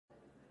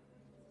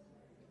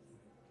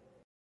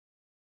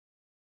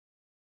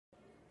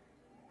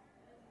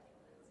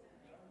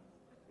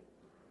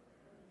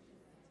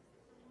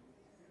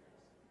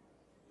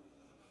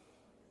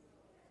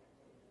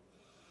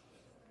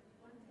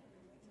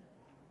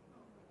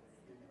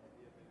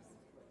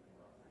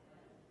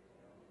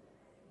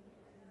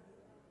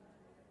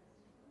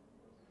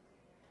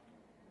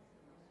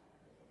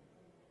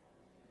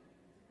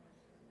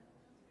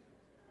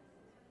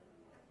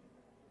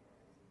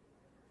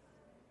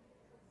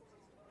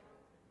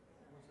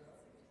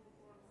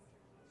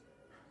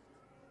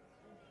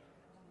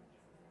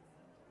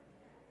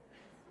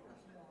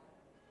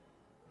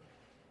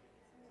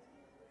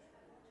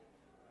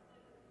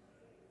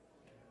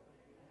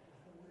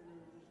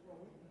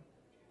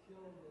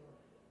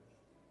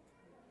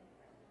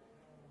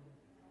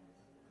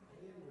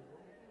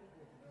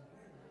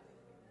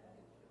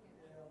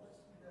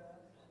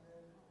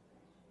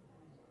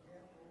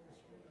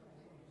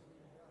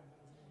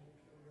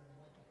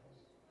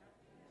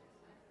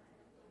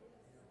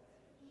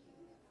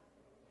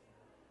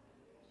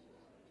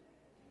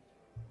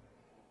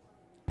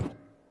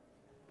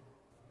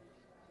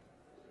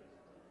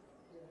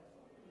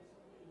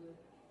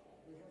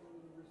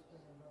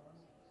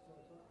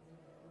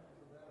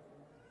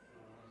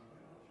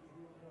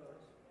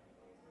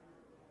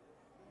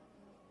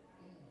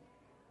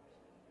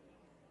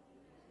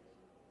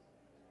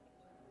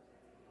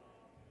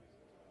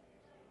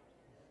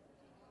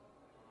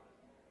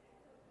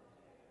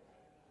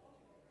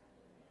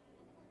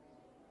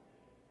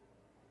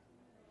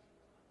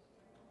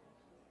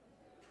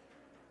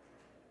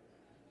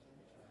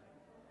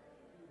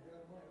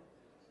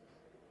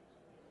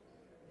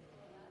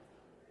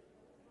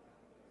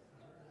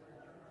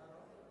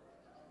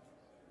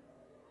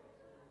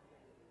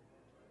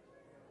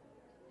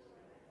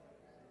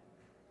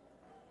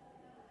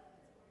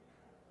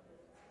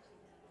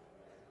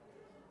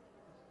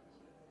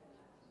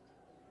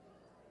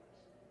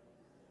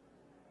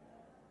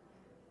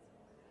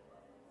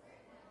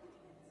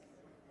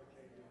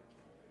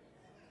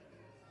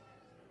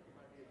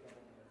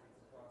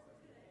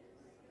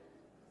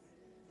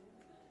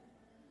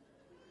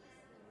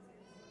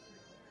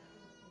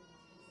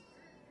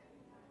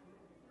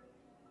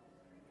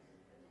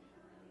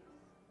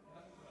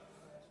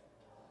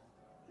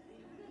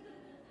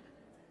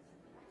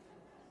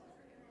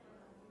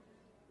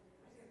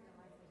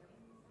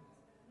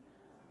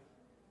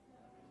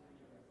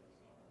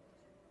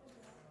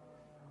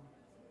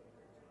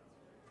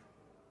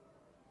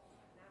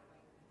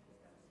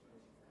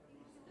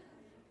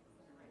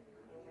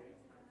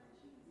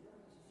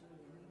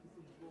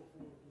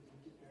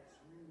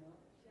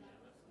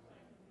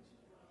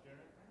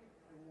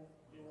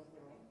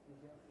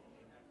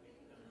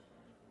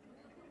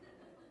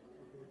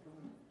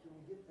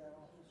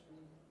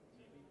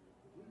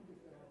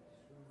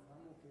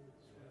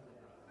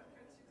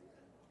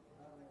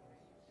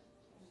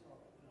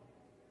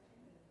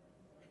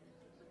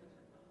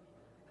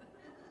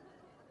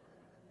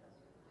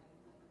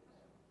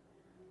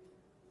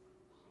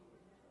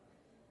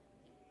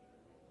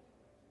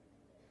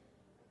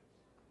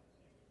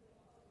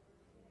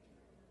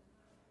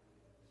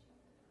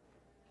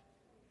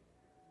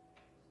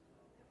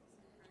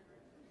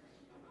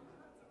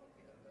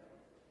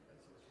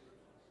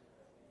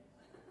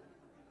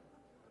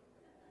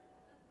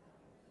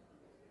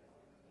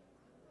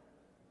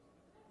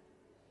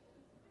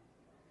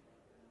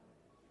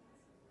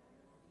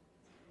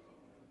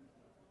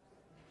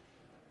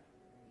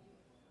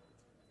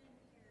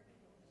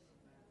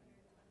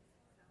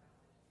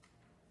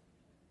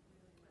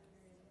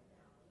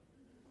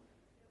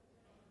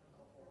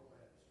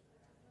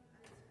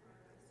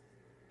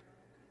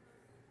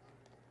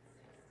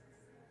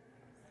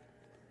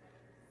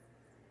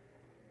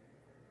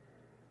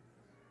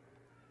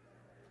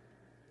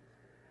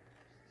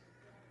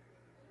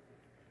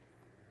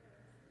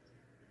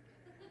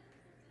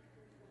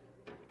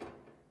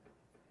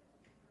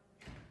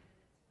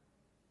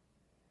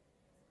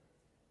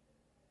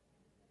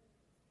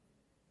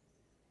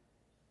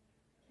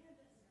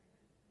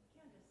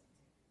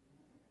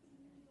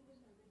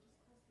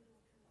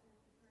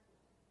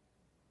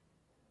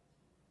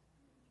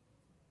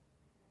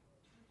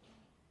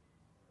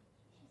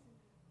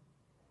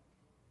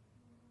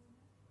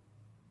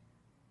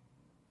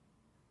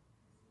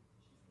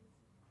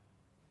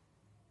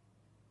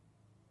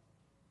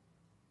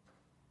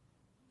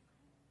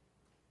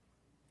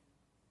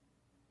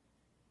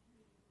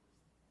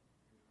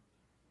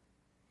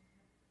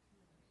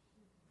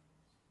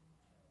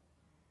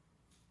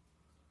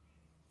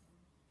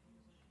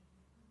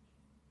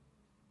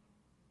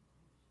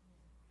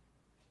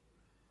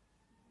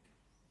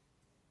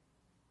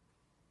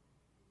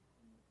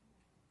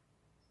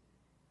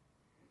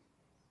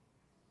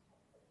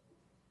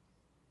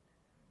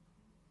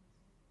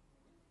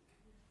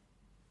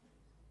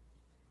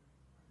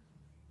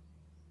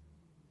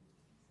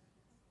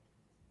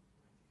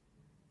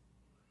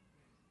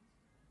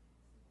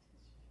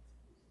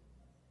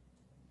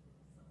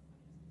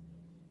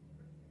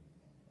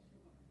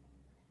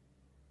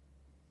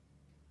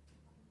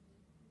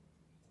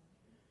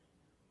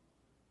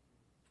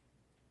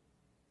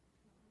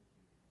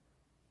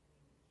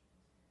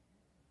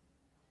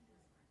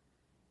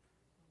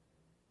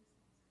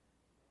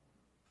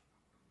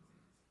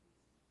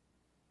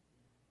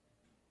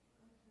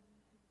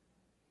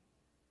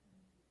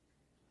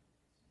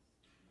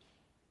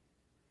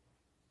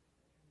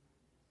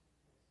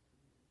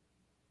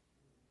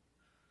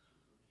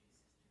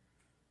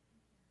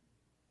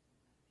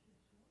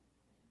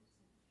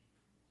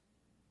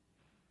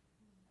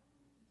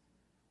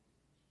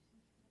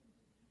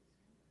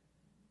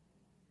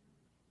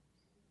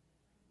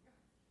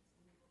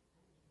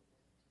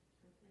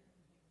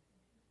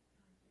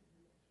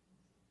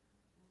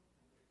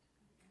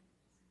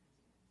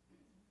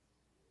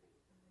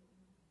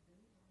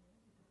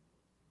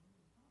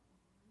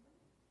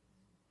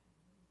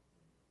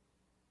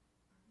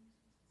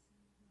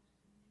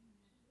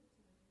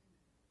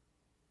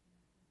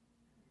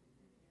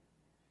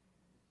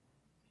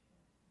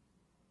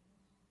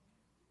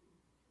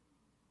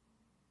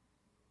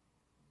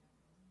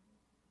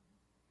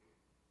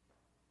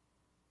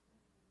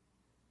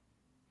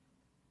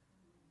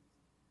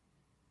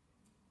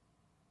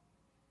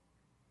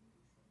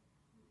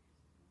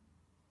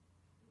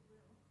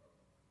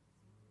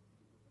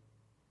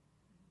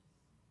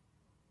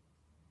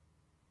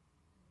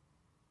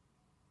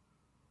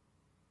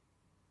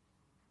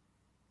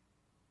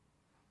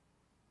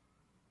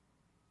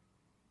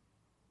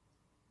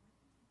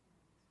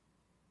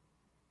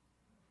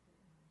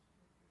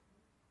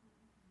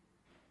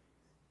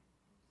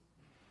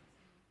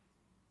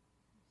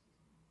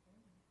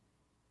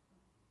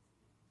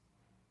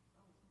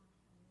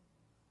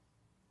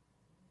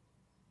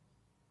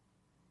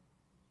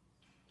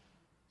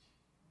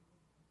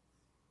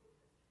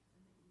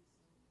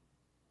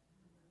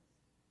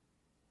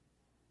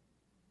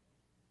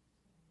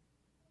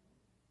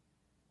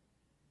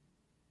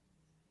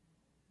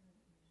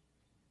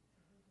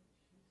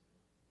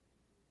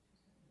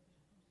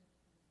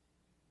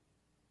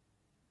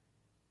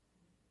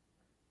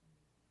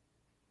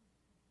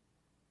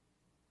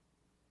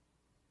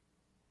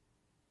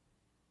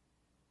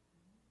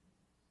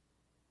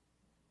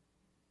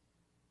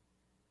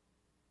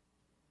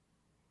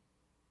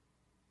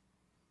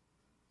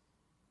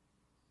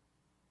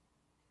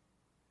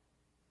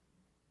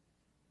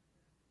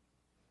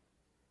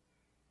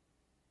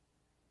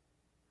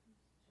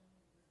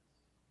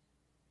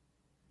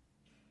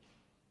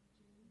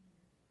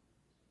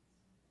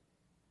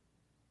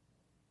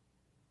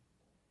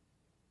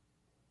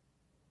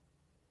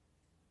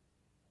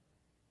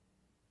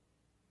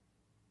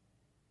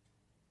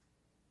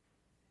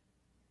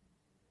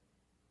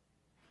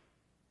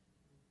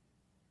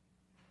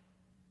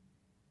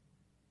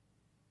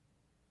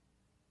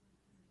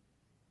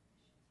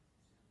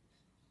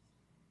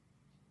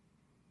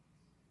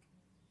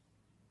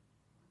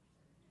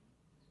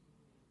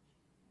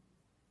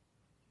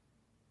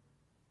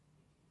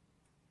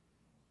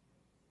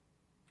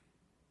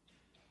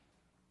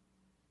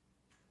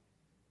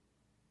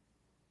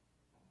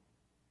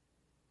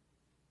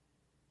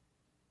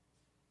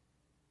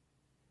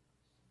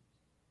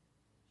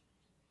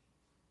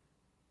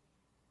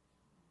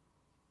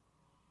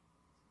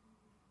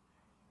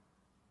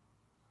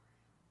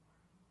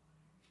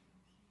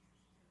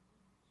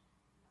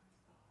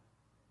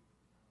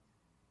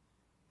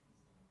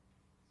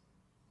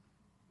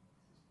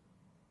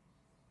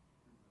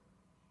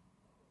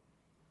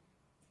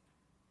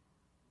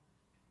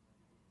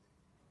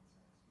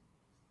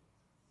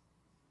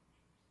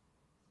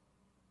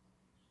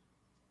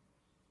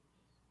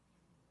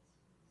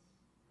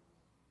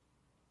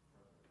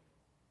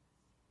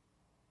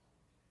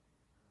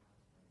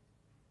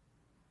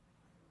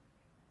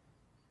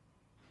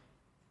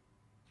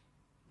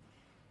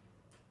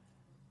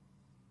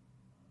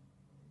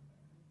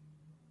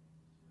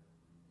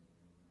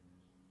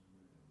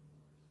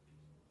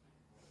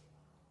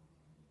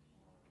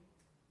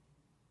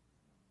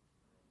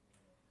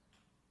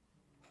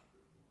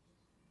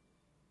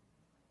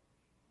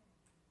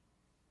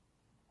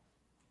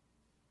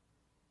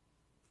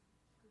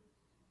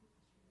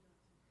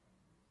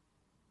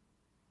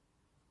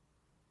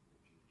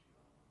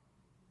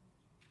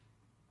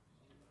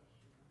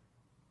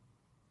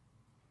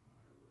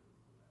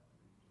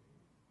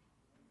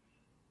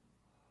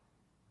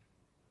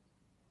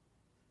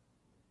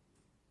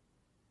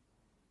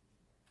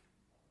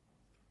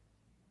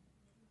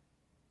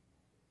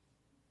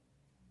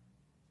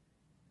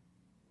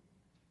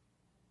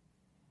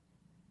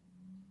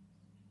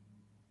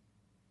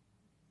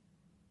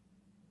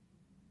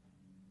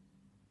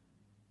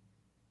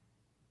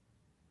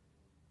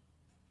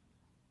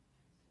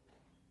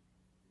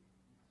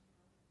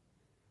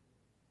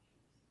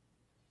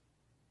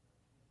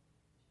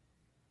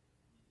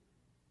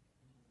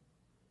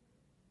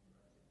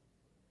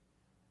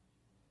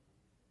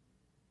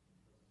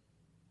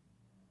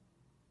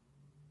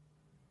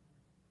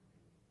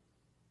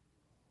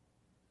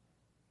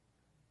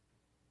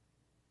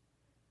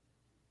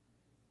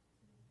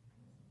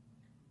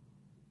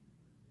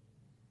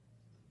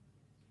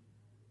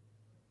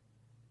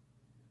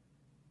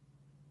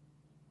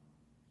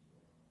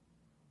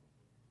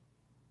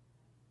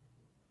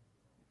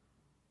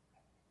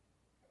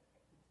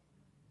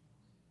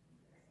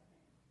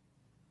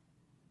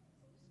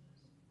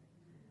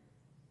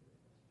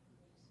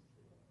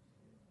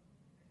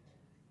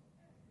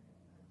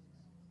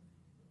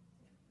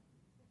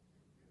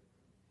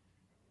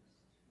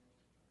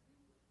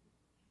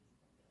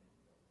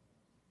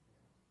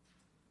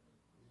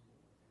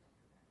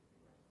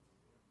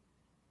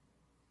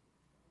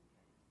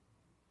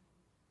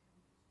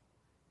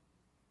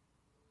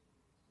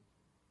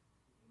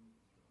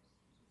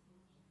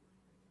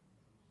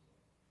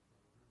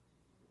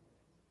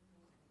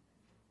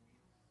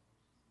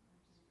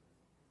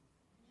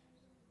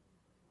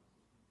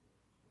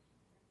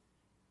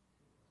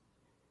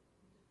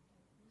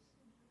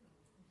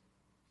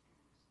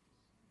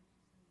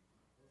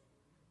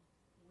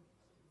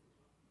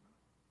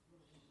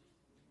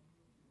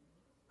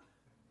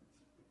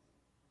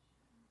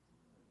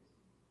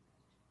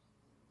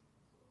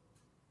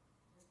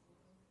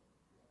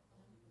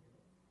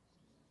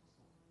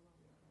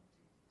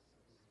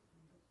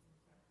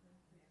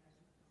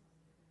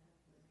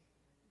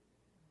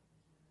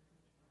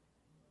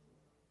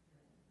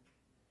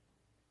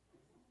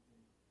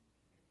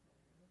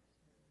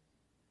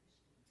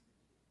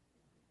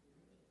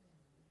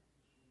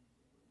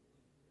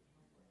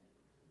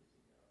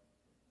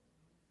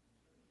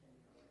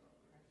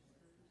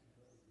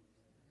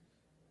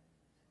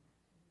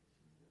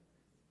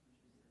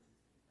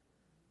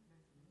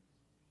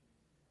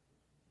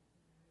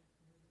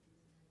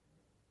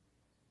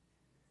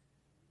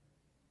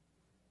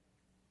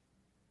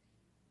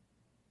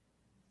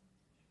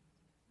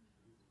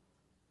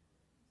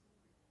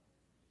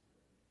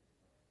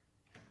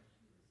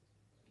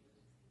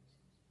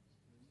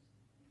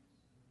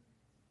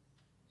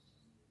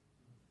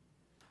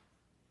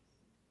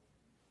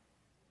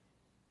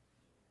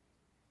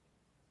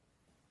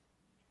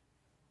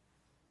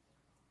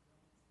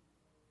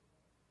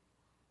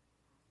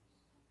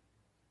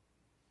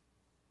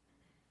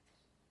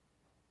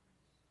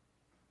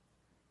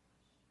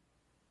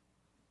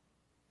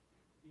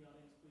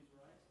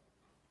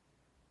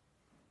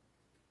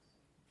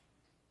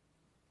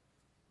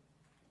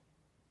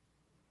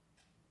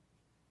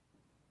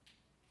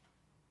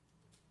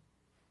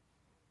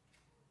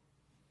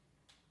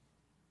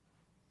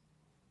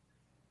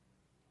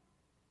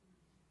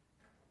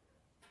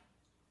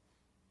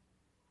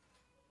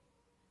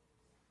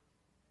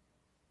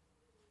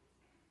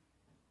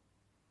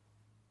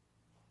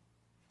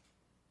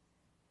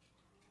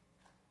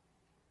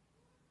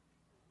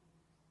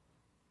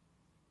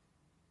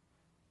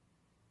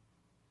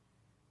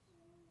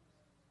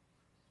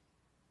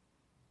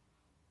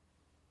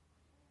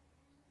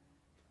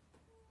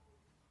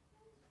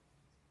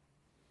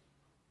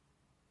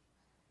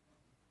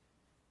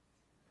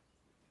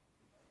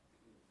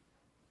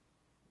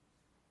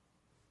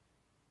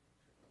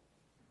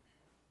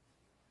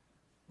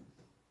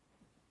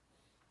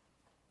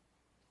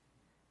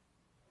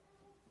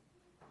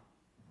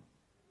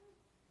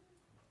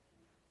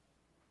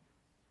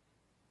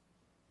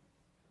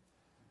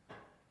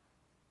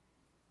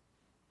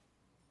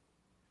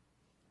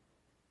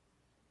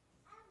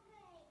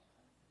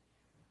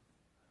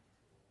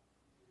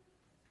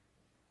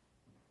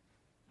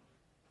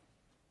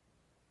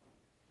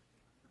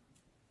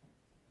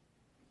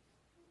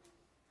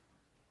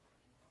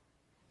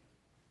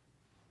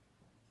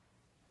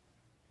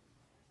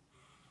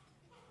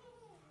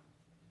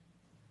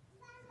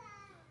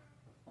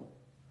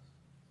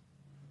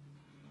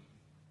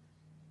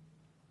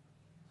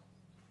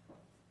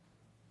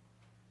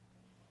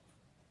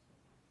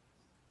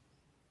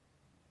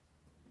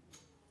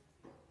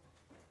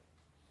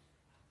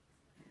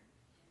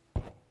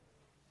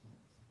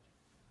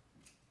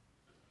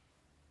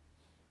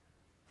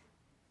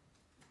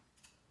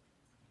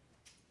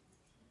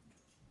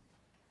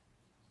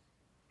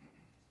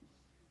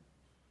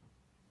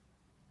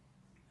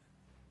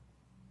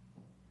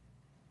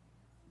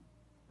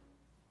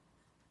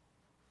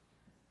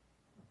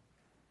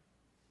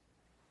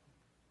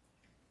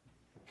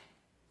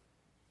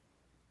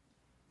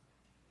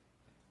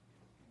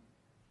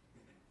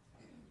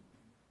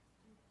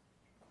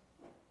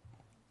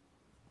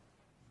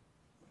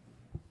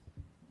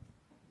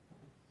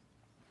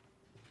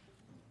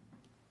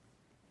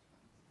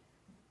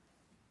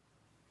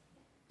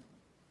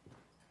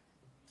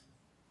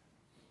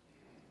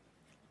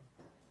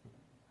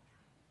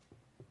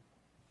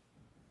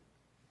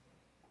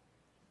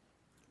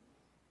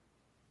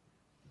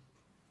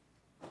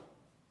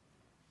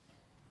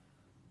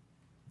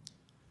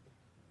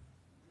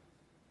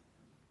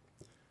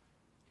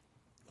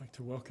like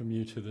to welcome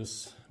you to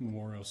this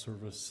memorial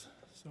service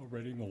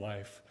celebrating the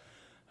life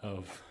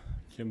of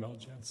Kim L.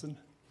 Jensen.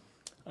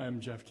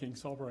 I'm Jeff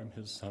Kingsolver. I'm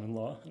his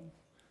son-in-law.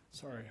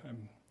 Sorry,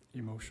 I'm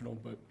emotional,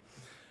 but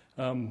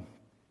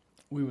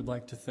we would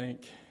like to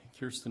thank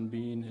Kirsten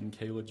Bean and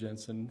Kayla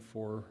Jensen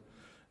for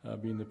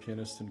being the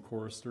pianist and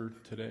chorister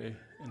today,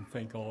 and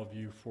thank all of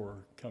you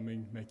for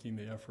coming, making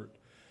the effort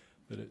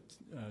that it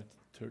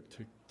took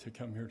to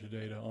come here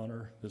today to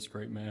honor this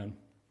great man.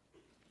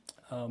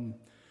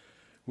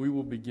 We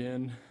will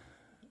begin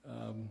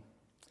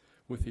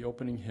with the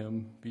opening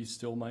hymn, Be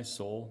Still My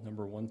Soul,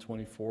 number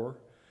 124,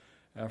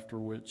 after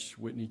which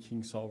Whitney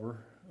Kingsolver,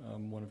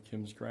 one of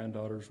Kim's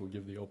granddaughters, will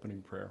give the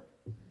opening prayer.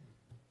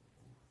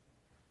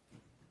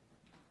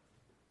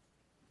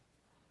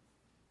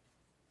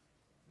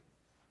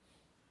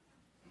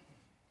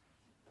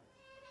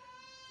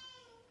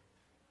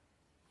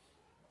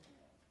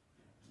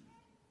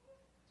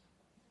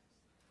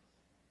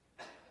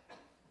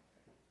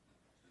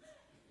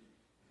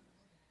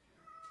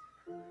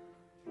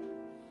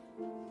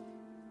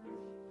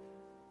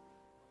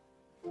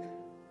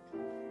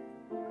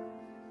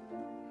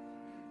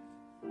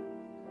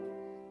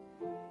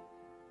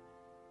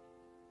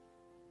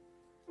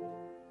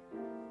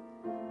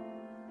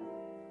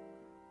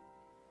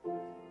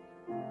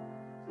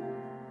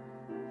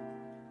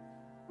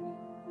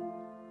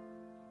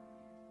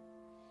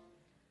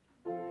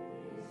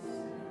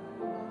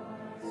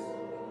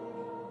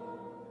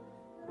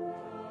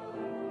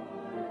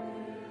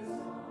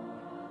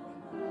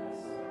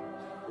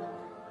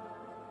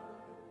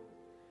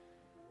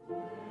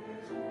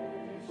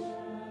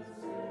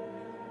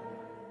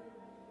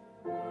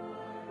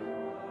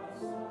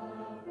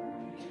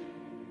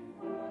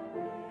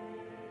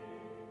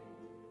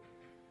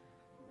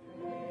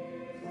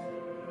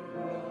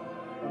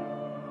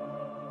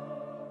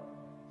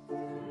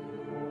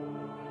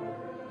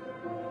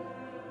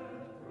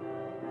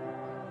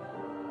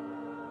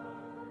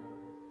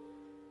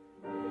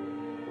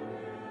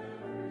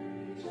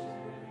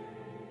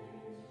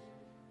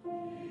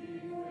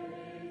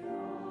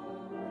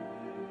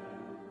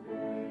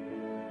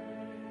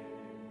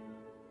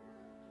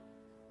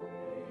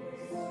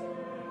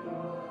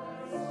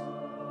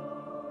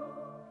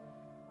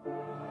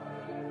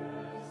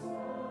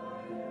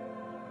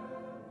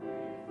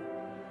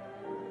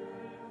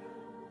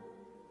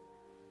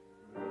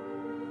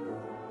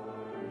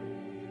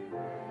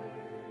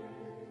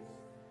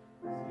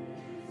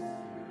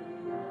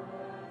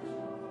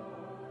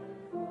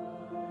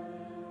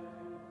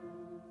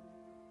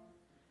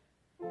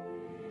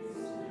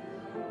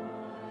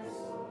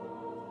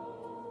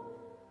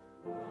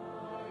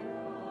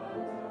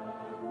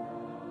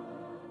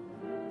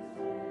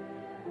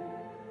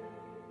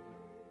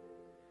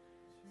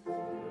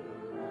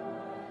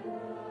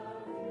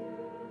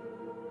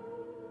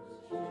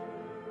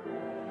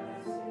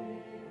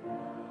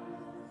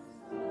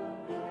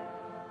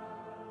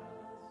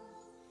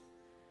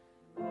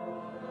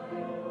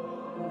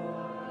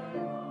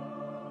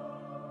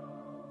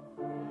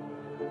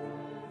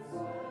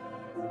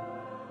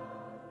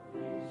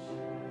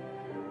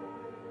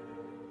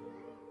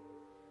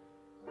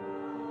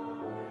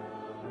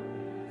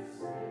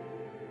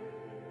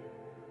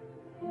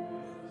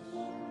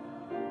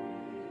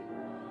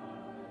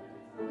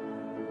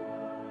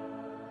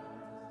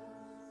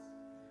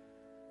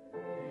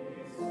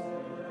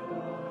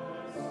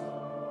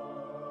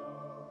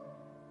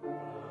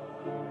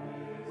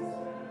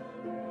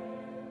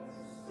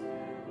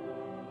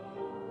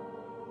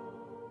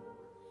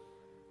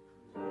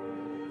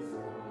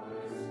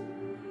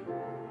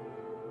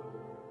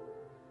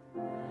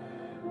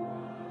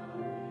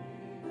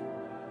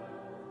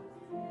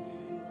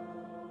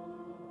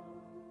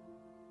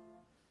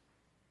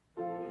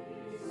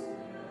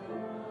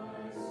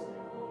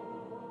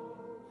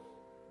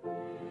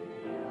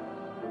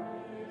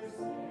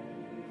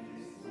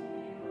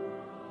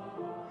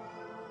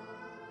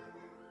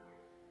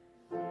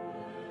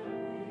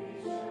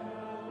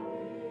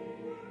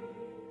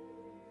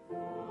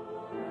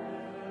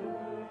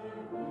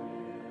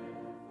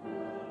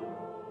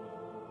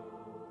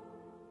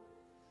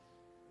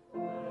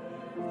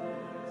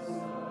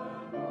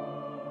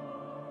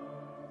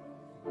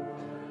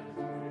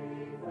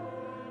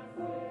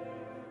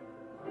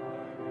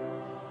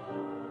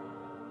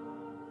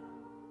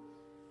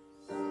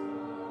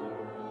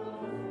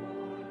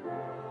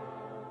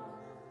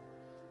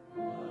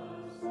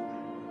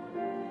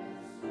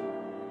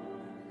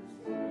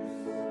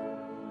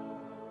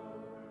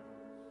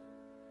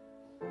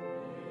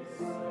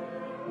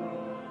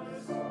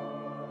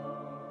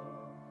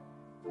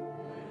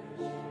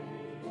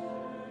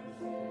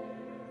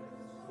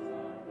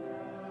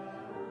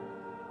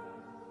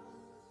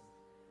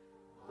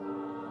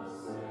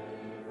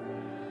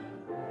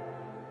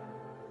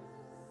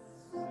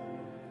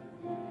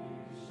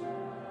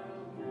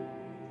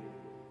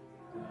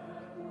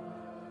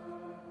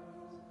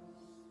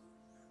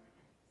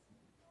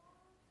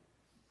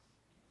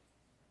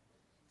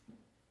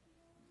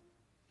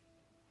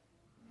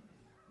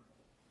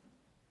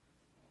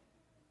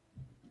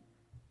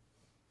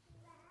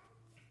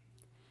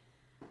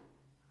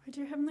 Our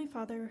dear Heavenly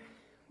Father,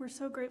 we're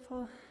so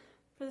grateful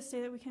for this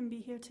day that we can be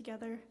here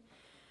together.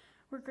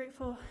 We're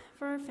grateful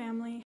for our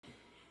family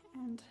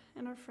and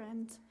our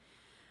friends.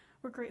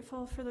 We're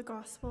grateful for the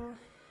gospel,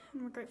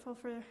 and we're grateful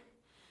for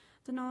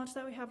the knowledge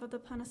that we have of the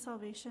plan of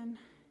salvation.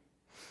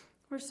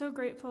 We're so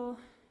grateful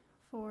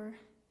for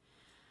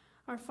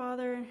our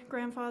father,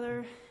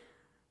 grandfather,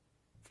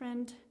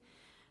 friend,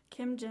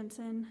 Kim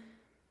Jensen.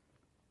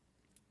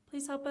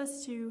 Please help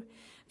us to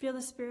feel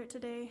the Spirit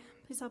today.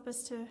 Please help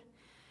us to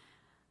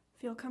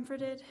feel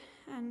comforted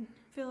and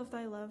feel of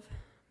thy love.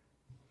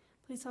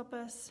 Please help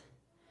us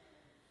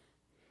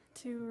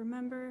to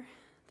remember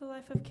the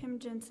life of Kim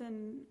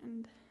Jensen,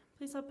 and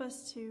please help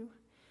us to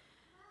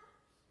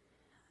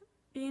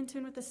be in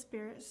tune with the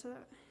Spirit so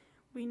that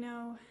we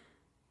know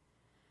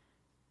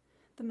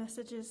the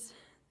messages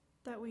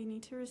that we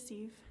need to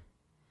receive.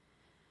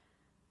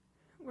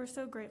 We're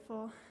so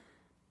grateful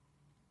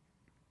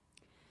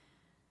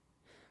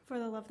for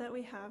the love that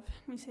we have.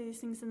 We say these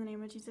things in the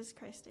name of Jesus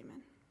Christ.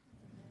 Amen.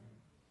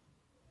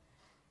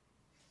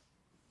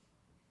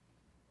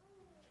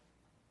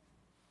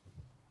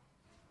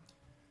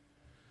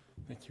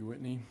 Thank you,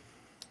 Whitney.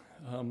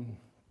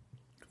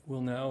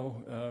 We'll now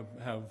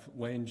have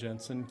Lane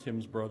Jensen,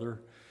 Kim's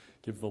brother,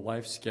 give the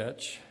life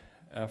sketch.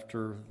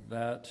 After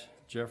that,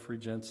 Jeffrey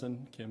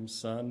Jensen, Kim's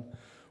son,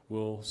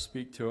 will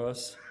speak to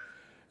us.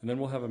 And then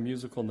we'll have a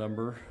musical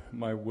number,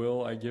 My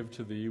Will I Give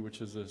to Thee, which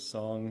is a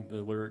song,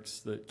 the lyrics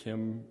that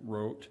Kim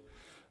wrote.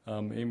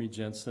 Amy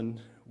Jensen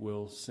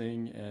will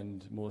sing,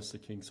 and Melissa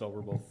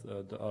Kingsolver,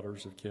 both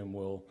daughters of Kim,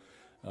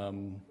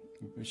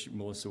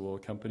 Melissa will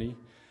accompany.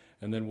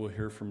 And then we'll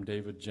hear from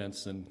David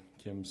Jensen,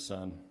 Kim's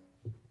son.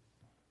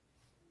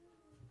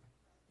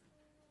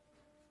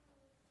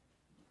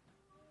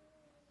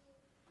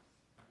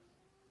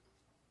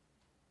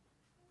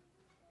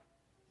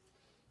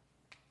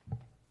 I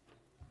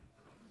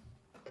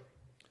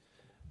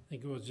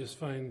think it was just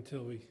fine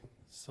until we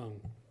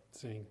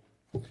sing.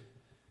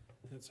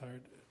 That's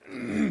hard.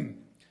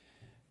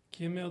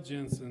 Kim L.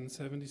 Jensen,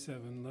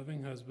 77,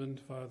 loving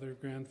husband, father,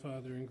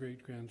 grandfather, and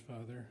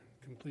great-grandfather,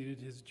 completed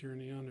his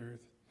journey on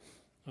earth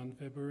on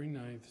February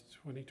 9th,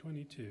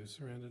 2022,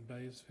 surrounded by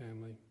his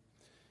family.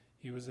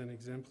 He was an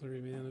exemplary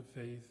man of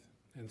faith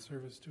and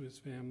service to his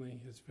family,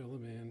 his fellow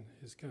man,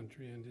 his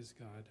country, and his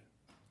God.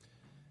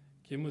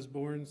 Kim was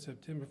born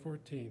September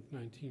 14th,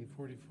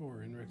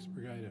 1944, in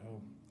Rexburg,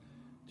 Idaho,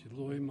 to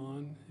Loy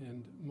Mon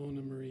and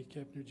Mona Marie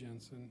Kepner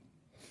Jensen.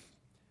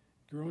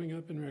 Growing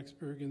up in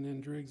Rexburg and then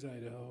Driggs,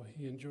 Idaho,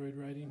 he enjoyed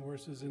riding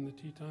horses in the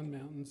Teton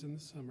Mountains in the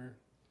summer.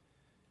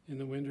 In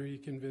the winter, he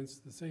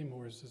convinced the same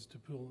horses to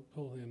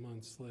pull him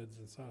on sleds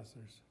and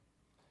saucers.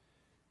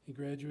 He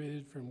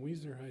graduated from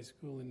Weiser High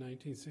School in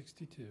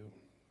 1962,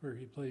 where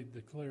he played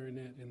the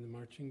clarinet in the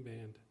marching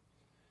band.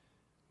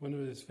 One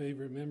of his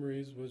favorite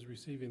memories was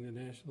receiving the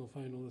National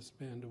Finalist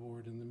Band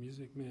Award in the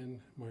Music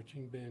Man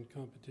Marching Band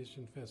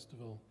Competition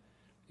Festival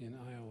in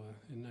Iowa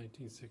in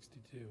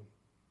 1962.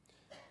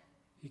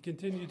 He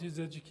continued his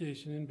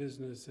education in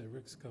business at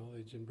Ricks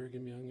College and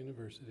Brigham Young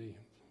University,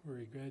 where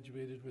he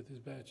graduated with his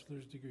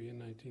bachelor's degree in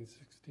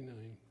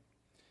 1969.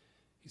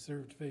 He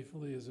served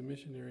faithfully as a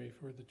missionary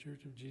for the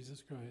Church of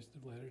Jesus Christ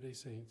of Latter-day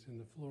Saints in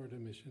the Florida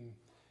Mission,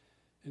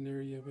 an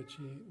area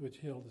which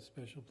held a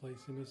special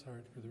place in his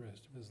heart for the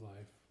rest of his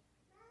life.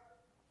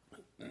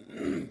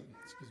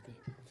 Excuse me.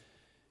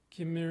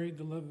 Kim married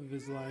the love of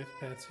his life,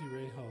 Patsy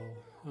Ray Hall,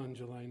 on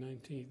July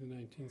 19th,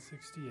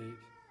 1968,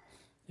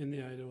 in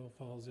the Idaho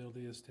Falls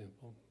LDS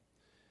Temple.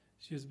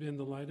 She has been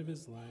the light of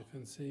his life,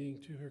 and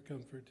seeing to her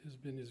comfort has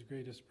been his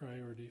greatest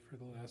priority for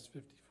the last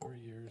 54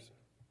 years.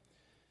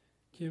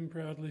 Kim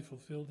proudly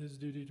fulfilled his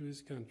duty to his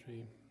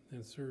country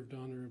and served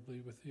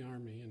honorably with the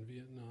Army in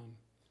Vietnam.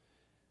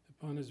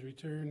 Upon his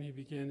return, he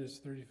began his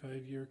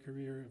 35-year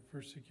career at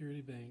First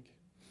Security Bank,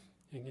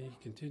 and he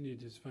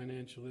continued his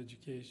financial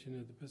education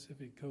at the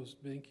Pacific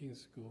Coast Banking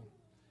School.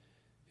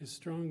 His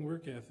strong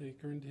work ethic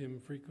earned him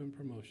frequent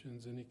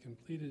promotions, and he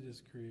completed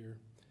his career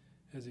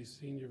as a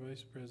senior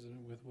vice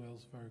president with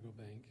Wells Fargo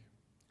Bank.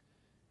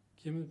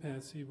 Kim and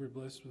Patsy were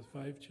blessed with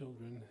 5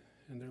 children,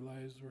 and their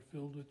lives were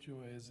filled with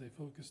joy as they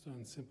focused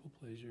on simple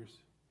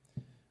pleasures.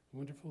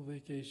 Wonderful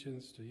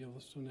vacations to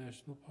Yellowstone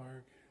National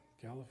Park,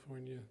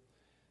 California,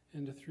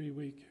 and a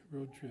 3-week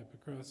road trip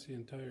across the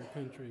entire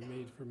country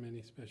made for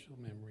many special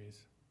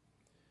memories.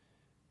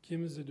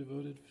 Kim is a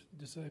devoted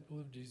disciple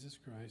of Jesus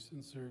Christ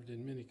and served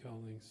in many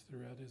callings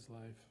throughout his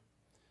life.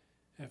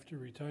 After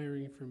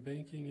retiring from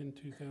banking in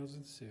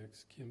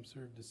 2006, Kim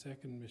served a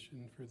second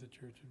mission for the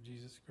Church of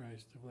Jesus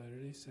Christ of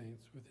Latter-day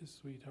Saints with his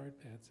sweetheart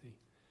Patsy,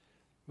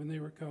 when they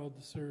were called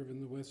to serve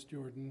in the West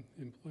Jordan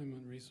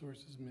Employment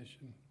Resources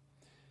Mission.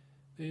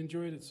 They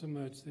enjoyed it so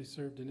much they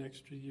served an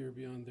extra year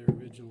beyond their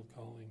original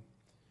calling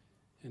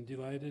and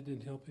delighted in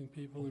helping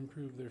people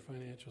improve their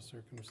financial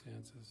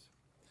circumstances.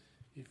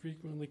 He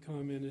frequently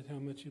commented how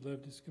much he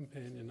loved his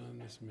companion on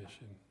this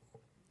mission.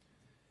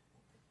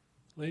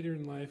 Later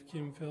in life,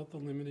 Kim felt the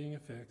limiting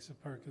effects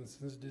of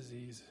Parkinson's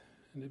disease,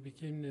 and it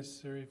became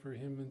necessary for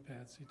him and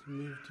Patsy to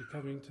move to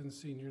Covington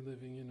Senior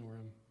Living in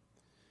Orem.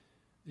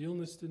 The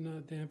illness did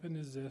not dampen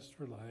his zest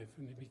for life,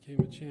 and he became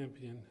a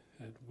champion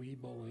at Wii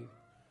bowling.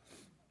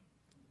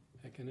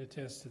 I can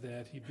attest to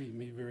that. He beat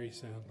me very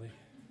soundly.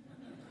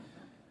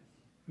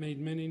 Made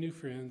many new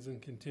friends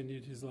and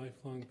continued his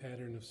lifelong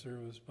pattern of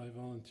service by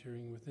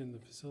volunteering within the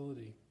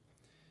facility.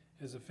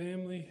 As a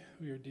family,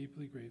 we are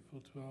deeply grateful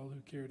to all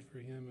who cared for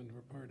him and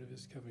were part of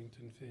his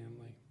Covington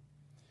family.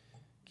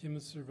 Kim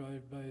is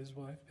survived by his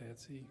wife,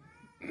 Patsy,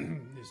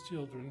 his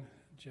children,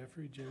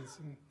 Jeffrey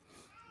Jensen,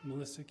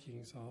 Melissa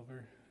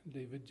Kingsolver,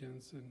 David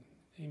Jensen,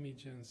 Amy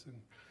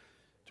Jensen,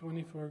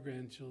 24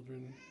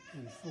 grandchildren,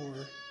 and 4,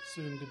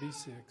 soon to be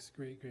 6,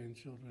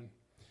 great-grandchildren.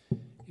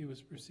 He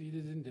was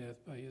preceded in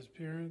death by his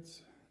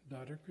parents,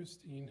 daughter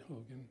Christine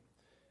Hogan,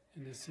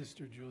 and his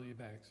sister Julia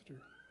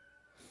Baxter.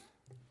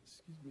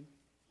 Excuse me.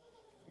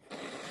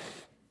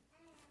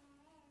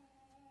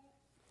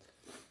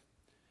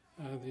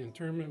 The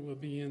interment will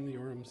be in the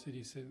Orem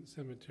City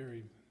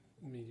Cemetery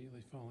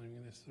immediately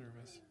following this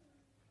service.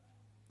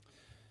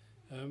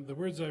 The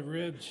words I've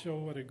read show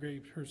what a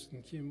great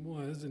person Kim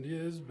was and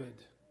is, but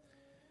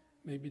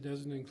maybe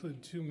doesn't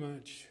include too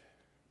much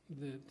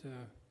that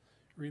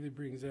really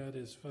brings out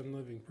his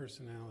fun-loving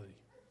personality.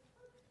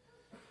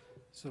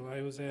 So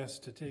I was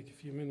asked to take a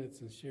few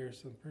minutes and share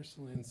some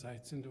personal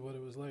insights into what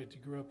it was like to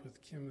grow up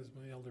with Kim as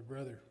my elder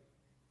brother.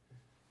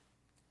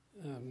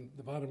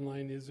 The bottom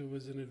line is it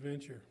was an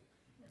adventure.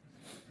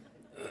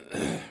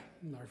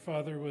 Our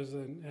father was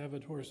an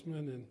avid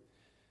horseman, and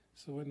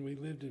so when we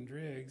lived in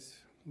Dregs,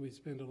 we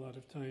spent a lot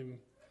of time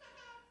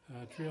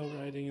trail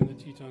riding in the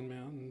Teton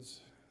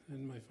Mountains,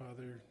 and my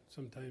father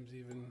sometimes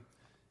even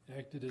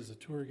acted as a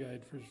tour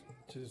guide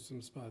to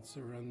some spots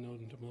that were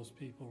unknown to most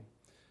people.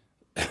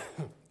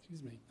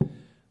 Excuse me.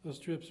 Those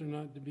trips are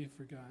not to be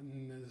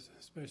forgotten,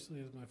 especially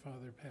as my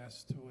father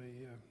passed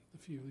away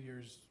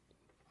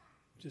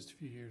just a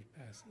few years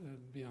past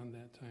beyond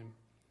that time.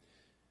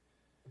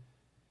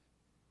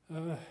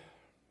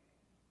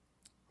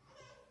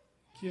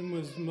 Kim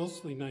was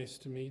mostly nice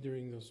to me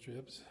during those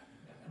trips,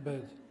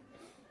 but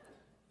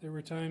there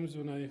were times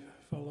when I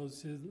followed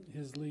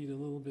his lead a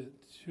little bit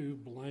too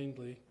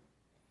blindly.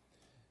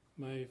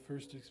 My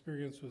first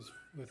experience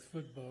with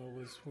football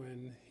was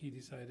when he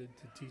decided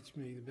to teach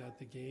me about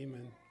the game,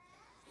 and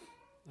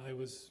I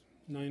was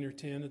 9 or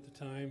 10 at the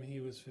time. He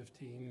was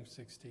 15 or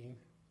 16.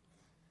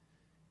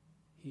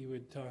 He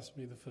would toss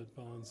me the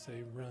football and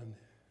say, "Run."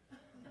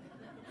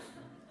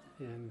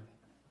 And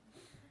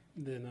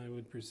then I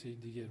would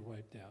proceed to get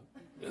wiped out.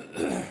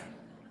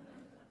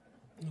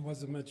 It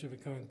wasn't much of a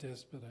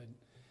contest, but I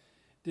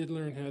did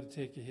learn how to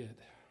take a hit.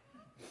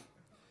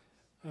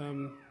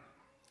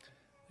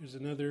 There's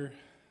another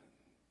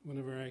one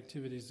of our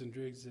activities in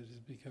Driggs that has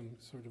become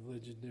sort of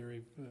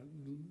legendary.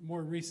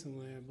 More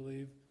recently, I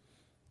believe,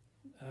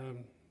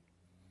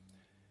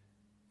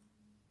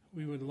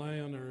 we would lie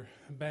on our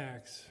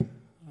backs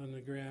on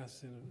the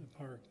grass in a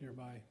park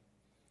nearby.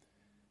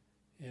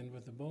 And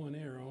with a bow and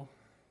arrow,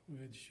 we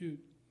would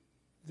shoot.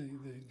 The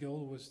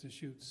goal was to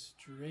shoot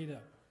straight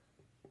up.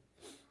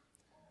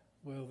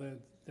 Well,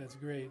 that's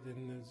great.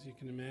 And as you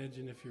can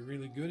imagine, if you're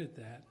really good at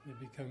that, it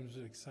becomes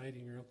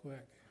exciting real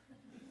quick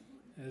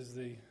as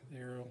the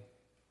arrow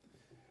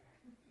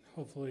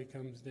hopefully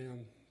comes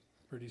down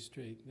pretty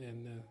straight.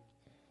 And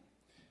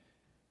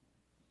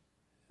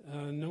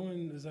no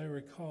one, as I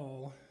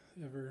recall,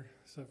 ever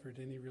suffered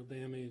any real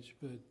damage,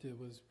 but it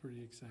was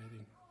pretty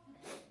exciting.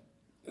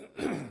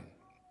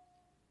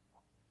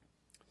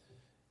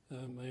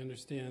 I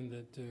understand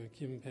that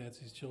Kim and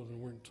Patsy's children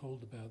weren't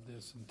told about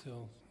this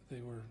until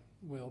they were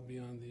well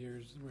beyond the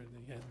years where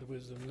they had the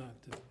wisdom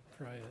not to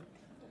try it.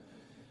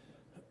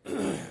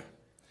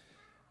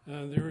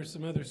 There were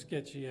some other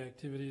sketchy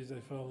activities I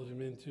followed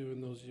him into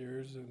in those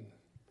years, and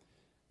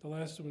the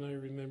last one I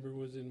remember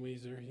was in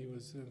Weiser. He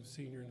was a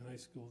senior in high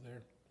school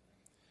there.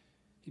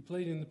 He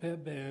played in the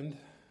pep band,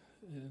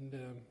 and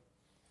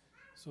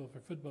so for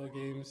football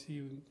games,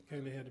 he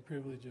kind of had the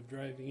privilege of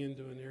driving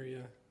into an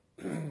area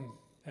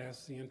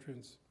past the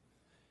entrance.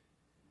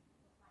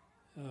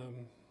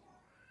 And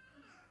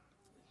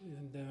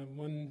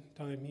one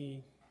time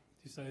he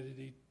decided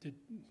he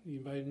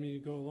invited me to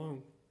go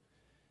along.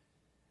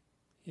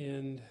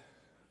 And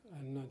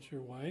I'm not sure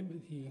why,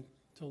 but he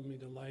told me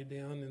to lie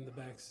down in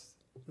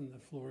the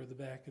floor of the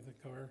back of the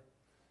car.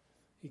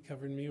 He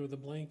covered me with a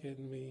blanket,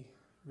 and we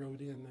rode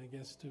in, I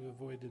guess, to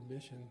avoid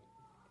admission.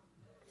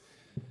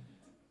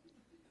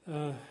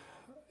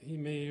 He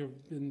may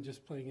have been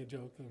just playing a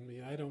joke on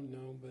me. I don't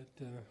know, but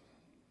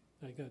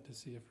I got to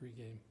see a free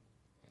game.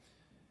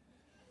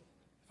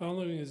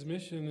 Following his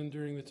mission and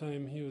during the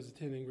time he was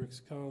attending Brooks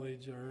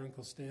College, our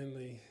Uncle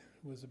Stanley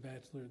was a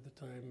bachelor at the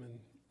time,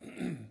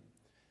 and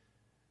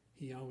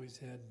he always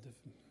had the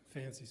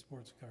fancy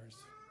sports cars.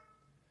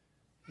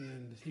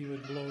 And he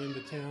would blow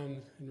into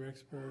town in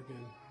Rexburg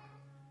and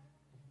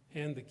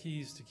hand the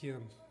keys to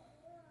Kim.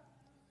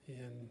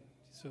 And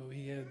so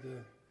he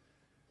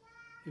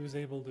was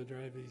able to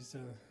drive these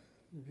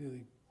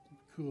really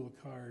cool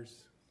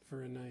cars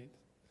for a night.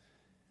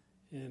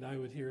 And I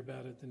would hear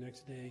about it the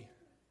next day.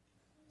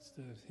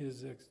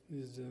 his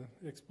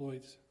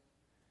exploits,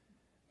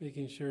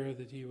 making sure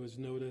that he was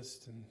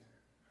noticed, and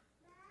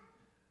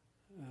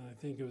I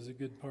think it was a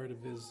good part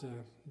of his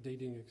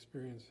dating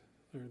experience.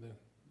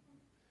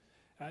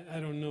 I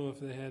don't know if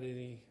they had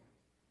any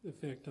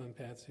effect on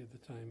Patsy at the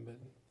time, but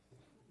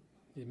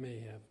it may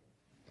have.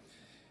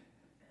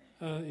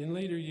 In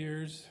later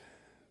years,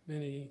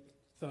 many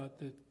thought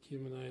that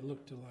Kim and I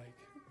looked alike.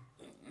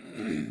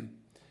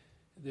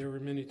 There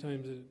were many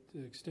times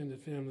at extended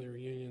family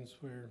reunions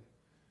where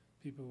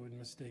people would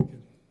mistake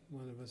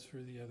one of us for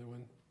the other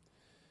one.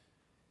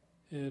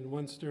 And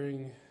once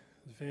during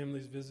the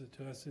family's visit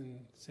to us in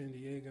San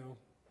Diego,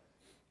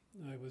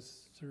 I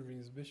was serving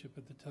as bishop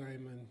at the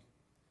time, and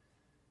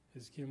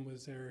as Kim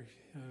was there,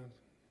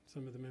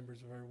 some of the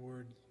members of our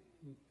ward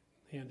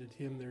handed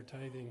him their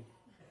tithing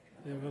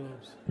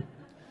envelopes.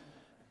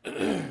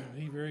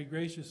 He very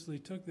graciously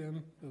took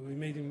them, but we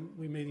made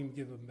him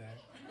give them back.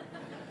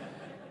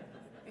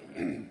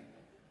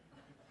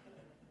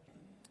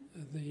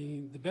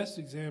 The best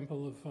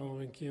example of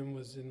following Kim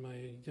was in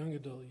my young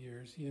adult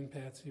years. He and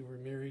Patsy were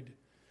married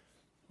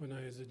when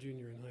I was a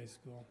junior in high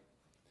school.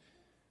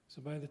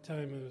 So by the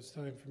time it was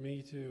time for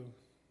me to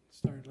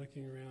start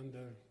looking around,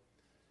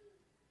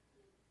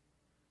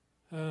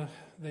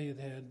 they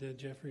had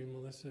Jeffrey and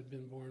Melissa had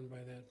been born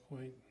by that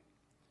point.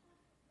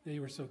 They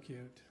were so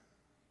cute.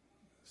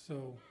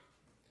 So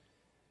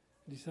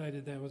I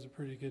decided that was a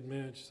pretty good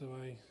match, so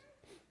I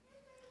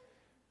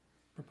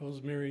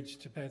proposed marriage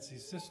to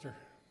Patsy's sister.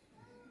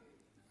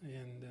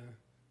 And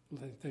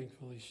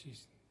thankfully she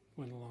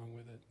went along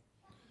with it.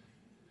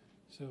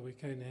 So we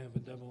kind of have a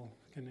double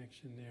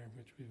connection there,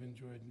 which we've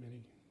enjoyed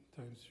many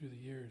times through the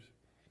years.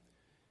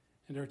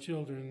 And our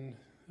children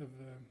have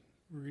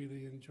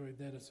really enjoyed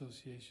that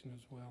association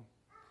as well.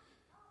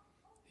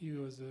 He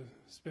was a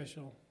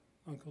special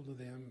uncle to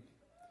them.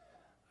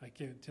 I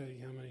can't tell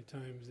you how many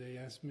times they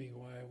asked me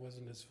why I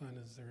wasn't as fun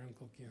as their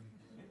Uncle Kim.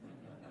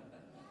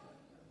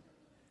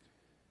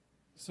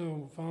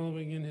 So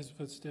following in his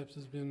footsteps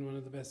has been one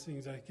of the best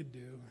things I could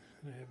do,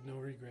 and I have no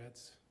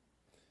regrets.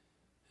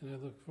 And I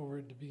look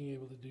forward to being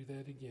able to do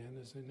that again,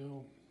 as I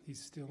know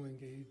he's still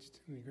engaged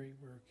in the great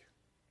work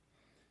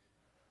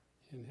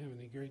and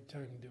having a great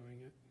time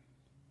doing it.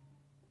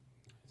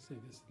 I say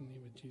this in the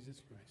name of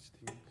Jesus Christ.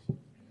 Amen.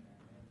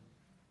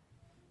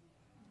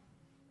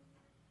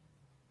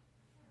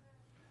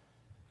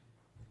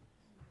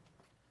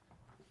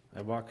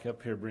 I walk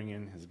up here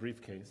bringing his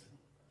briefcase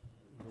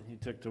that he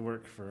took to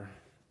work for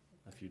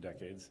a few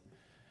decades.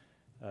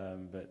 I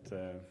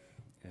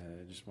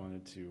just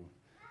wanted to,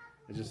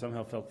 it just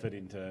somehow felt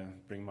fitting to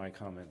bring my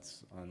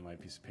comments on my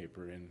piece of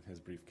paper in his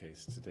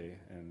briefcase today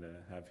and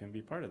have him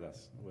be part of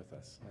this with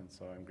us. And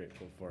so I'm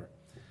grateful for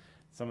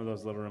some of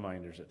those little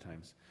reminders at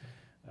times.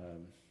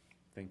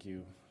 Thank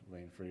you,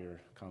 Wayne, for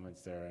your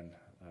comments there. And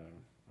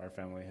our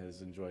family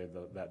has enjoyed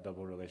that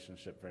double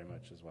relationship very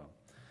much as well.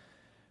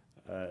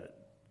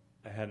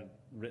 I hadn't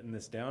written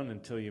this down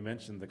until you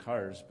mentioned the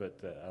cars, but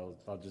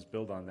I'll just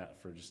build on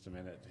that for just a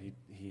minute.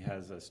 He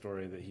has a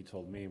story that he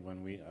told me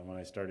when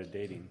I started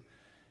dating,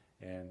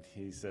 and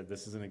he said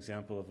this is an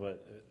example of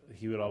what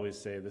he would always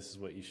say. This is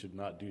what you should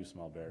not do,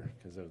 small bear,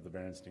 because of the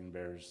Berenstain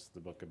Bears, the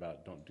book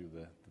about don't do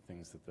the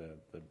things that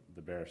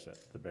the bear said.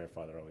 The bear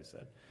father always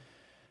said.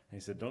 And he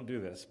said don't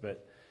do this,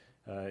 but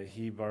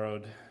he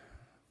borrowed.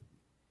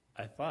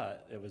 I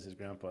thought it was his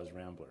grandpa's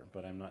Rambler,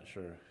 but I'm not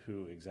sure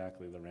who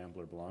exactly the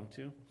Rambler belonged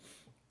to.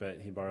 But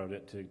he borrowed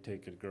it to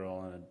take a girl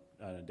on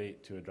a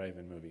date to a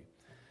drive-in movie.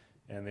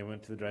 And they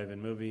went to the drive-in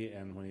movie,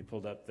 and when he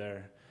pulled up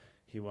there,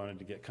 he wanted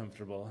to get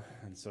comfortable.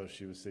 And so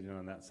she was sitting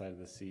on that side of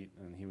the seat,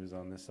 and he was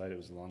on this side. It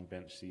was a long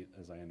bench seat,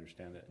 as I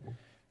understand it.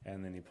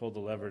 And then he pulled the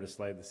lever to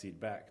slide the seat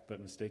back,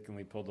 but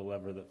mistakenly pulled the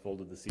lever that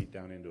folded the seat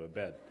down into a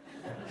bed.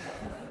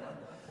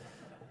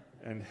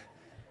 And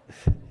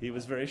he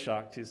was very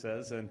shocked, he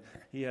says, and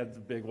he had the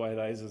big wide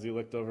eyes as he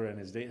looked over, and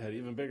his date had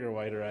even bigger,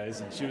 wider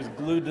eyes, and she was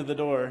glued to the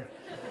door.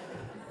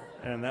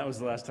 And that was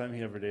the last time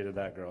he ever dated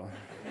that girl.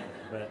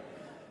 But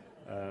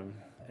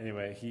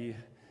anyway,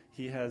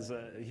 he has,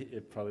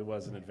 it probably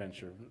was an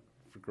adventure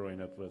for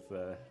growing up with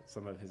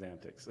some of his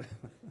antics.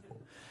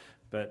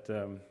 But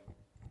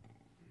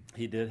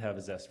he did have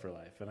a zest for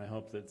life, and I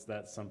hope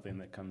that's something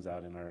that comes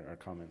out in our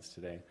comments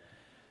today.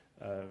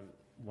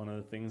 One of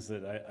the things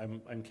that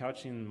I'm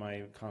couching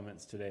my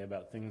comments today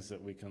about things that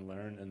we can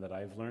learn and that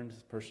I've learned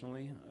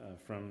personally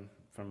from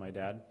my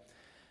dad.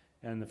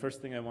 And the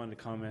first thing I wanted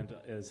to comment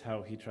is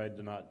how he tried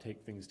to not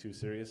take things too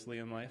seriously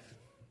in life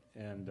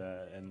and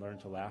learn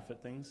to laugh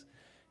at things.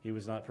 He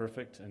was not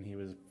perfect, and he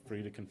was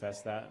free to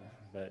confess that,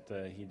 but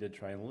he did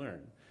try and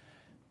learn.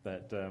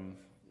 But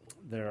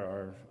there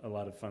are a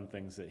lot of fun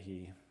things that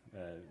he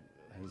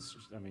has.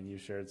 I mean, you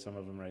shared some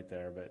of them right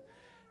there, but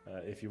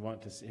if you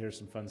want to hear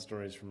some fun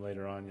stories from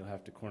later on, you'll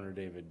have to corner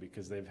David,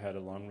 because they've had a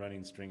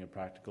long-running string of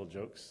practical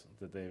jokes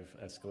that they've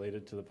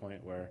escalated to the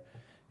point where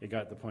it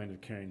got the point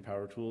of carrying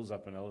power tools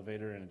up an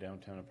elevator in a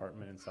downtown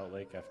apartment in Salt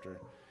Lake after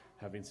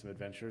having some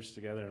adventures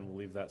together, and we'll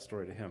leave that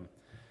story to him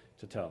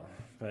to tell.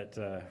 But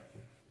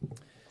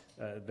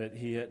but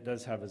he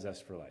does have a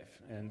zest for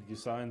life. And you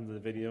saw in the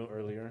video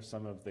earlier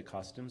some of the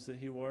costumes that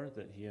he wore,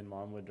 that he and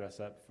Mom would dress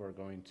up for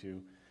going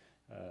to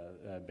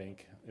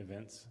bank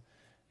events.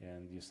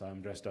 And you saw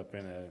him dressed up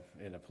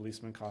in a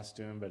policeman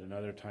costume, but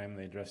another time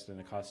they dressed in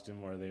a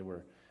costume where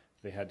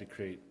they had to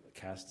create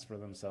casts for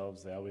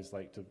themselves. They always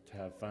liked to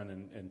have fun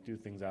and do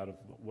things out of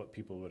what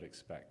people would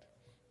expect,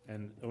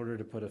 in order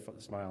to put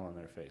a smile on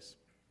their face.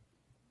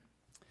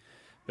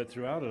 But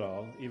throughout it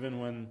all, even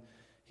when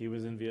he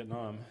was in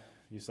Vietnam,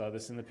 you saw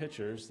this in the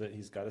pictures, that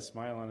he's got a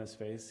smile on his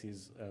face.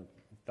 He's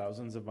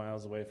thousands of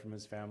miles away from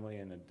his family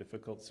in a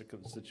difficult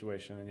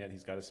situation, and yet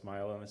he's got a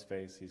smile on his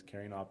face. He's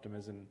carrying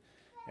optimism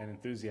and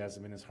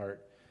enthusiasm in his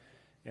heart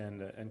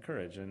and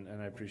courage,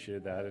 and I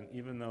appreciated that. And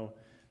even though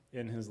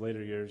in his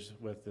later years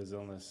with his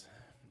illness,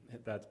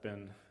 that's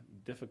been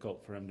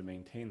difficult for him to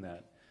maintain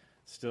that,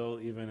 still,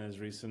 even as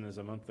recent as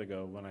a month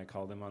ago, when I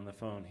called him on the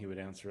phone, he would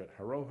answer it,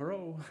 "Hello,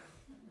 hello."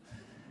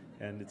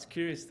 And it's a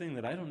curious thing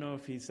that I don't know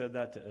if he said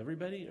that to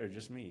everybody or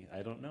just me.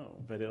 I don't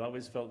know. But it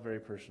always felt very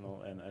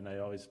personal, and I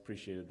always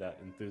appreciated that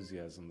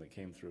enthusiasm that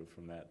came through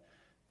from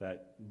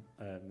that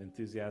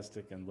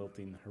enthusiastic and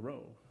lilting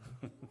 "hello"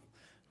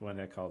 when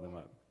I called him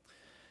up.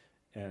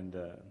 And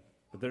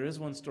but there is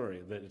one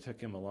story that it took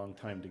him a long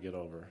time to get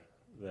over.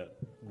 That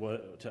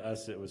to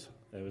us it was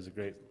a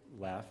great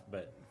laugh,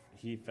 but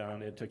he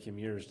found it took him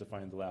years to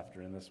find the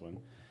laughter in this one.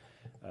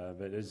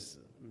 But as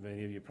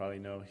many of you probably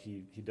know,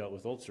 he dealt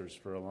with ulcers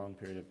for a long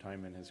period of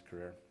time in his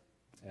career,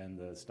 and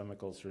the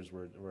stomach ulcers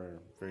were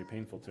very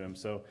painful to him.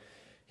 So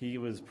he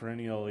was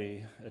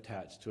perennially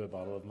attached to a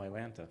bottle of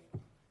Mylanta,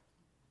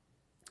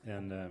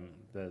 and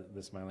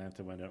this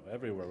Mylanta went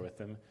everywhere with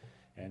him,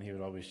 and he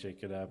would always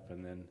shake it up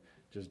and then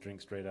just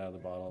drink straight out of the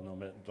bottle,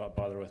 not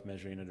bother with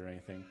measuring it or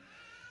anything.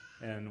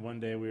 And one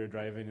day we were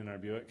driving in our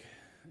Buick,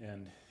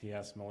 and he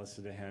asked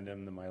Melissa to hand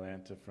him the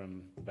Mylanta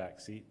from the back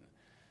seat.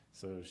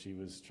 So she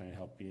was trying to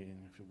help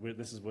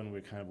this is when we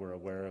kind of were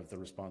aware of the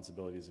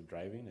responsibilities of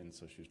driving, and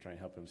so she was trying to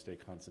help him stay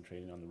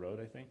concentrating on the road,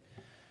 I think.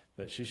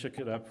 But she shook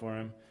it up for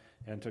him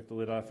and took the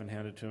lid off and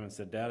handed it to him and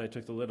said, "Dad, I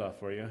took the lid off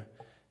for you."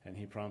 And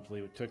he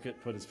promptly took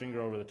it, put his finger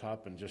over the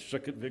top, and just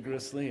shook it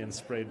vigorously and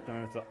sprayed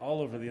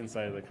all over the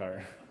inside of the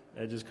car.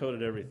 It just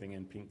coated everything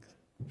in pink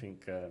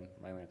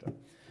Mylanta.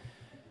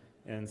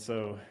 And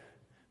so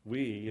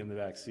we, in the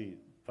back seat,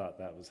 thought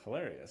that was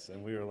hilarious,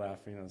 and we were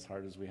laughing as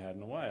hard as we had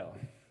in a while.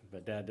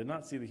 But Dad did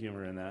not see the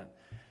humor in that,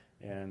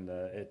 and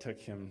it took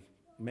him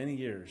many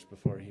years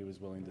before he was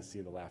willing to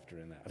see the laughter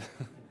in that.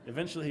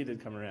 Eventually he did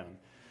come around,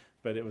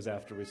 but it was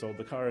after we sold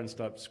the car and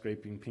stopped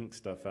scraping pink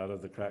stuff out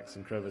of the cracks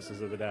and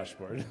crevices of the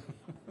dashboard.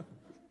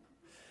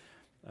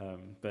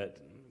 But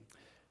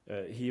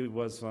he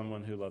was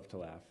someone who loved to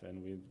laugh,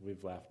 and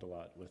we've laughed a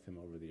lot with him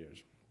over the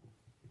years.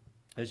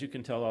 As you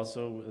can tell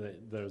also,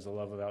 there's a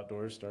love of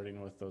outdoors,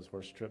 starting with those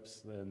horse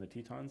trips in the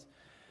Tetons.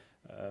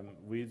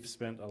 We've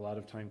spent a lot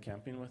of time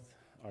camping with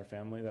our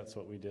family. That's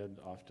what we did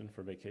often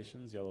for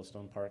vacations.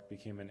 Yellowstone Park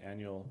became an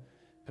annual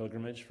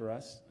pilgrimage for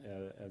us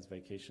as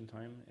vacation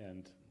time,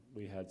 and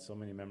we had so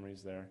many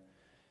memories there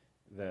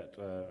that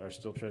are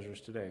still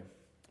treasures today.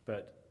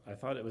 But I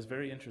thought it was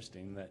very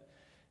interesting that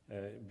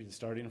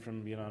starting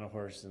from being on a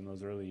horse in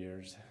those early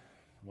years,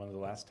 one of the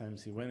last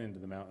times he went into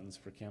the mountains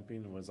for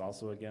camping was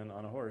also again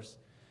on a horse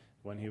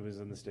when he was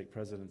in the stake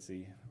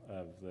presidency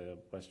of the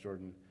West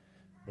Jordan,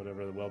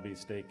 whatever the Welby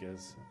stake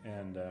is,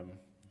 and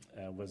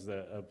was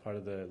a part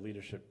of the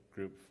leadership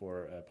group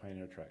for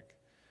Pioneer Trek.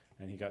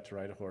 And he got to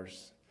ride a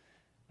horse.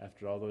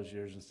 After all those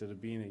years, instead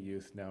of being a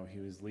youth, now he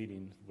was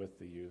leading with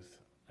the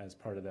youth as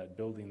part of that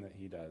building that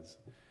he does,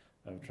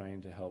 of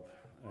trying to help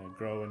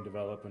grow and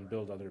develop and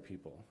build other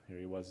people. Here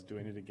he was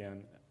doing it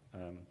again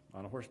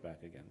on a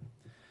horseback again.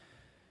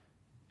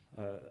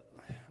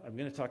 I'm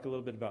going to talk a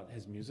little bit about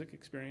his music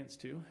experience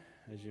too.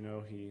 As you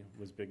know, he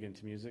was big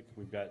into music.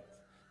 We've got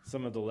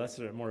some of the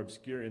lesser, more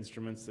obscure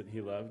instruments that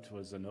he loved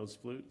was a nose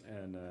flute,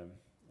 and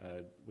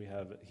he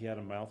had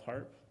a mouth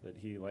harp that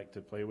he liked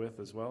to play with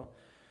as well.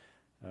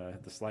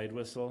 The slide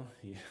whistle,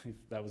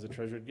 that was a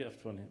treasured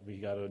gift when we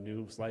got a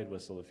new slide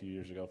whistle a few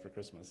years ago for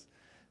Christmas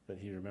that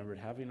he remembered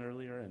having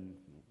earlier, and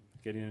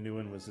getting a new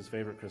one was his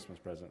favorite Christmas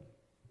present.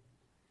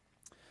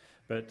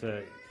 But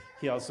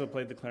he also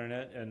played the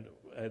clarinet, and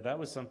that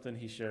was something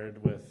he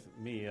shared with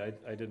me.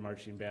 I did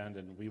marching band,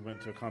 and we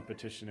went to a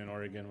competition in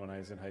Oregon when I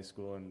was in high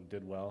school and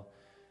did well.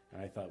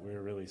 And I thought we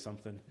were really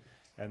something.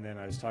 And then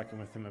I was talking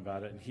with him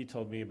about it, and he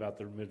told me about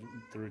the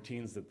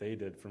routines that they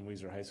did from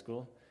Weiser High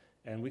School.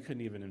 And we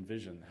couldn't even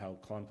envision how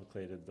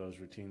complicated those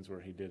routines were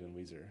he did in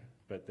Weiser.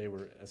 But they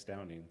were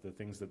astounding, the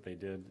things that they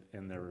did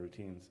in their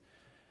routines.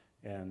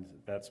 And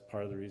that's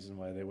part of the reason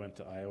why they went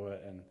to Iowa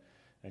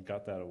and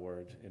got that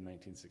award in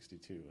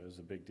 1962. It was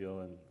a big deal,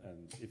 and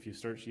if you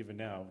search even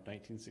now,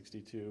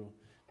 1962,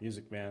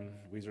 Music Man,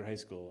 Weiser High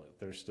School,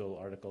 there's still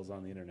articles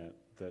on the internet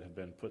that have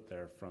been put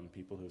there from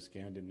people who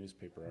scanned in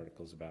newspaper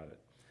articles about it.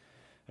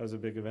 That was a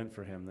big event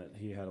for him that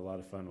he had a lot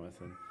of fun with,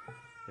 and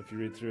if you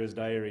read through his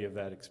diary of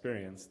that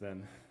experience,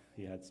 then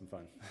he had some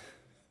fun.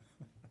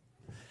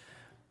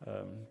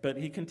 But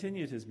he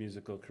continued his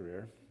musical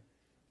career,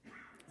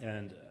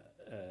 and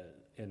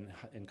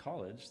in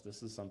college,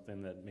 this is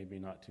something that maybe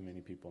not too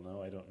many people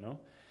know, I don't know,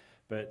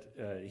 but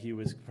he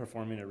was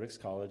performing at Rick's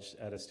College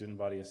at a student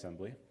body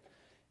assembly,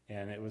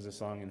 and it was a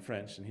song in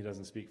French, and he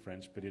doesn't speak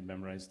French, but he'd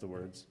memorized the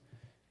words,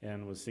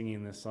 and was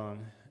singing this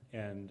song,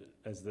 and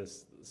as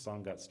this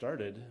song got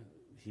started,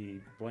 he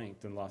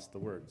blanked and lost the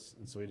words,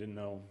 and so he didn't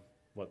know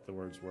what the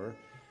words were,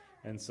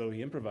 and so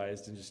he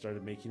improvised and just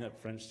started making up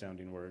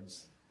French-sounding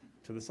words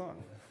to the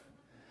song.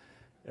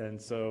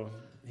 And so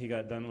he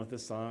got done with the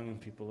song,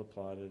 and people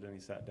applauded, and he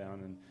sat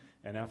down,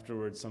 and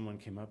afterwards someone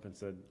came up and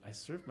said, I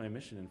served my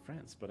mission in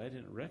France, but I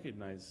didn't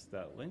recognize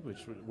that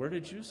language. Where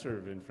did you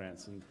serve in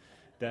France? And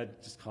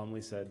Dad just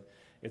calmly said,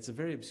 it's a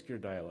very obscure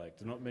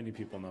dialect, and not many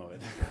people know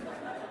it.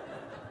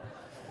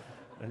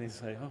 And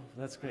he's like, oh,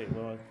 that's great.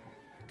 Well,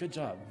 good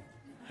job.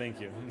 Thank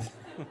you.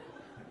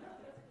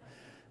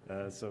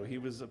 So he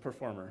was a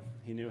performer.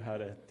 He knew how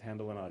to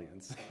handle an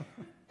audience.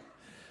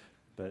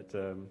 But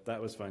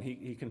that was fun.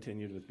 He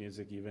continued with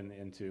music even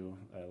into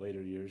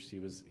later years.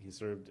 He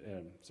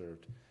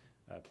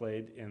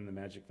played in the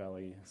Magic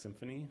Valley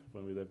Symphony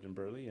when we lived in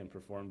Burley, and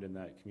performed in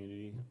that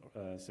community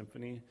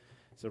symphony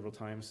several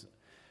times.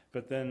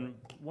 But then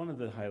one of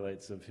the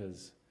highlights of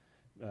his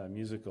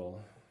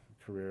musical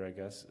career, I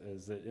guess,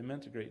 is that it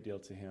meant a great deal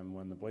to him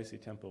when the Boise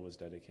Temple was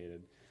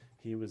dedicated.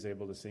 He was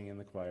able to sing in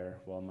the choir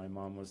while my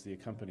mom was the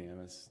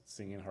accompanist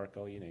singing Hark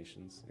All Ye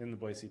Nations in the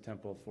Boise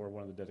Temple for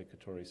one of the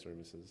dedicatory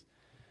services,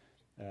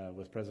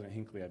 with President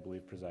Hinckley, I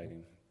believe,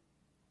 presiding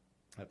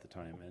at the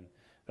time. And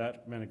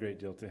that meant a great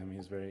deal to him. He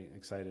was very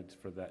excited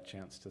for that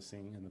chance to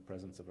sing in the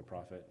presence of a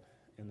prophet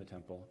in the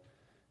temple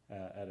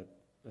at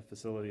a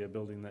facility, a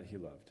building that he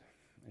loved.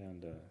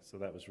 And so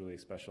that was really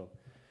special.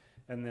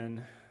 And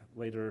then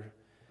later,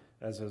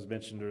 as was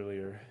mentioned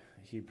earlier,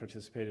 he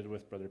participated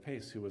with Brother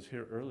Pace, who was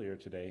here earlier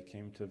today,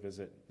 came to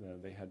visit.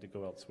 They had to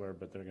go elsewhere,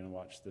 but they're going to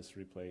watch this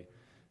replay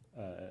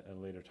at a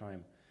later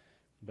time.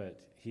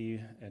 But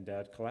he and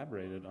Dad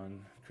collaborated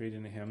on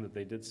creating a hymn that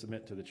they did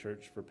submit to the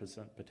church for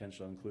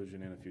potential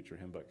inclusion in a future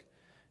hymn book.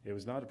 It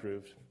was not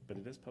approved, but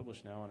it is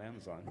published now on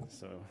Amazon,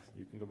 so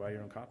you can go buy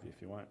your own copy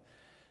if you want.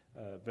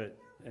 But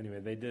anyway,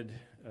 they did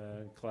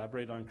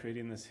collaborate on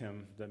creating this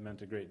hymn that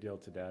meant a great deal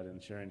to Dad,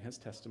 and sharing his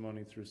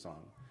testimony through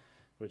song,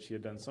 which he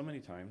had done so many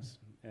times,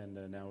 and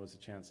now was a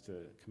chance to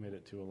commit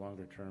it to a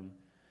longer-term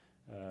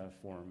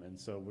form. And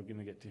so we're going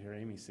to get to hear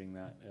Amy sing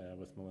that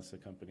with Melissa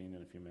accompanying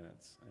in a few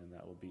minutes, and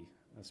that will be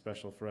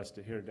special for us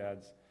to hear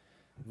Dad's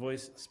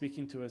voice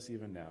speaking to us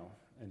even now,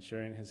 and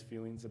sharing his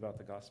feelings about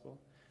the gospel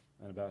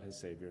and about his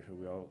Savior, who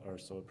we all are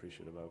so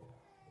appreciative of.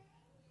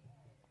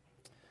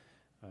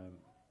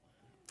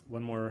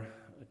 One more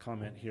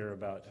comment here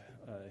about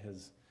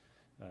his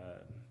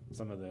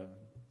some of the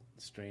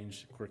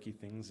strange, quirky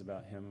things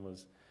about him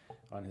was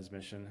on his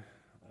mission.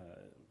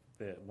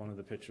 One of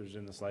the pictures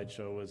in the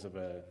slideshow was of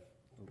a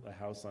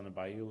house on a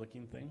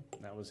bayou-looking thing.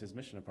 That was his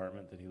mission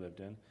apartment that he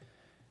lived in.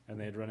 And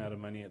they had run out of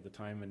money at the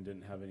time and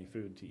didn't have any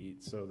food to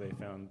eat, so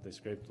they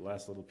scraped the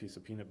last little piece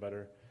of peanut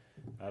butter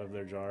out of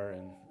their jar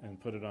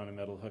and put it on a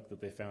metal hook that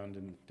they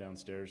found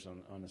downstairs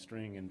on a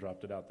string, and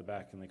dropped it out the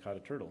back, and they caught a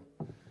turtle.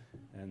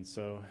 And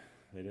so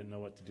they didn't know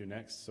what to do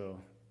next, so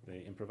they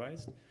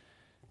improvised,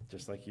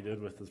 just like you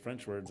did with the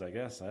French words, I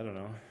guess. I don't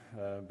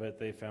know. But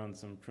they found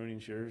some pruning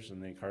shears,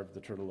 and they carved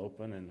the turtle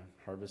open and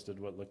harvested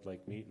what looked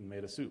like meat and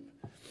made a soup.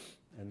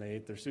 And they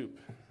ate their soup.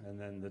 And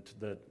then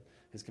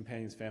his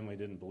companion's family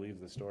didn't believe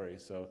the story,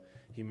 so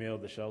he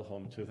mailed the shell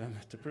home to them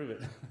to prove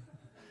it.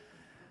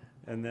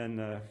 And then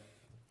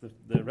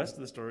the rest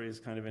of the story is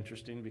kind of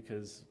interesting,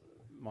 because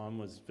Mom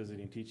was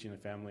visiting teaching a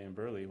family in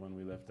Burley when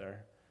we lived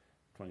there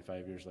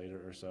 25 years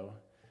later or so,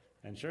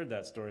 and shared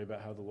that story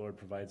about how the Lord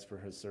provides for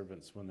his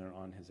servants when they're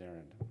on his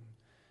errand.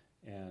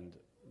 And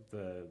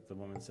the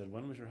woman said,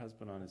 when was your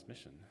husband on his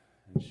mission?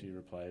 And she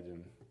replied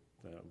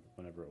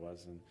whenever it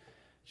was, and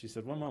she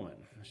said, 1 moment.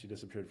 She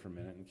disappeared for a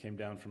minute and came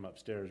down from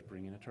upstairs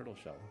bringing a turtle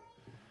shell.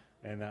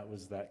 And that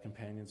was that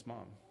companion's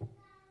mom.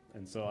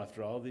 And so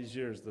after all these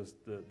years,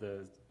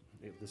 the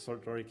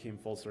story came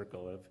full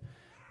circle of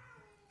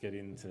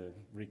getting to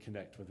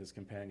reconnect with his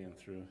companion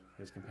through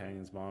his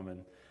companion's mom.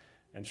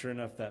 And sure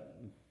enough, that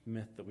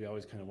myth that we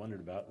always kind of wondered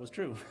about was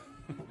true.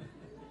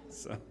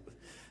 So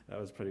that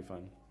was pretty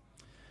fun.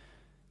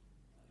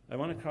 I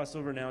want to cross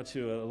over now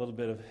to a little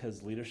bit of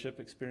his leadership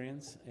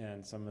experience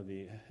and some of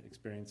the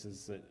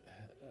experiences that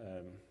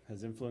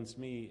has influenced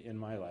me in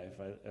my life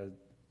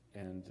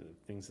and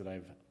things that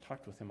I've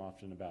talked with him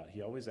often about.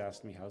 He always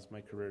asked me, how's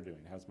my career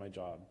doing? How's my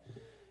job?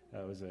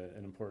 That was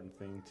an important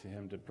thing to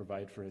him to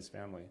provide for his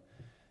family.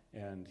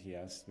 And he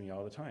asked me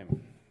all the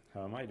time,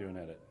 how am I doing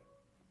at it?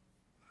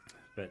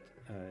 But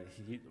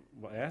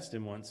I asked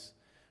him once,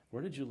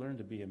 where did you learn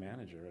to be a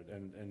manager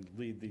and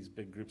lead these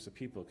big groups of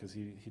people? Because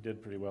he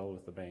did pretty well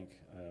with the bank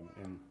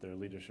in their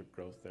leadership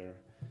growth there.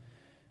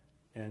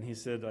 And he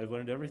said, I've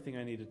learned everything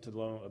I needed to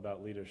know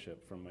about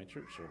leadership from my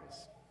church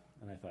service.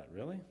 And I thought,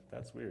 really?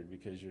 That's weird,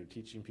 because you're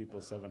teaching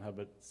people seven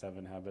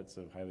habits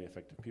of highly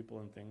effective people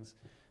and things.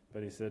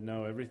 But he said,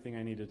 no, everything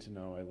I needed to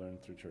know I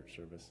learned through church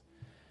service.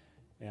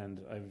 And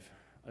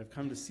I've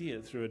come to see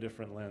it through a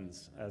different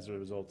lens as a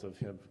result of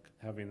him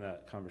having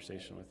that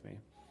conversation with me.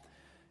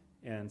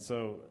 And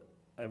so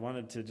I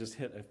wanted to just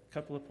hit a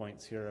couple of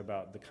points here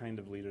about the kind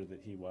of leader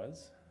that he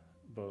was,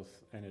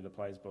 and it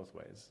applies both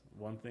ways.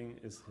 One thing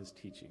is his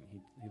teaching.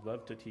 He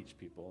loved to teach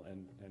people,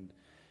 and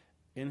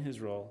in his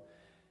role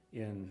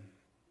in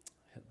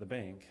the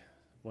bank,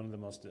 one of the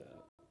most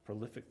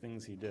prolific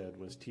things he did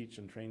was teach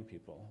and train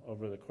people.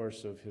 Over the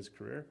course of his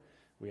career,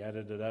 we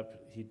added it up,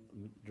 he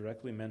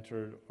directly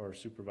mentored or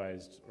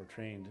supervised or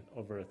trained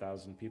over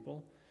 1,000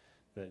 people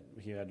that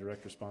he had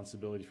direct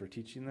responsibility for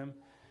teaching them.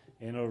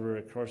 And over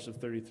a course of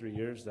 33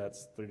 years,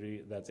 that's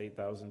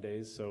 8,000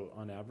 days. So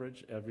on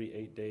average, every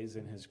 8 days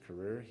in his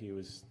career, he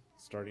was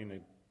starting to,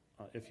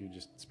 if you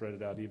just spread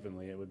it out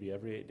evenly, it would be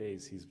every 8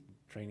 days he's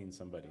training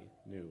somebody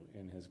new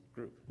in his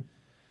group,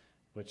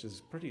 which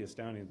is pretty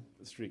astounding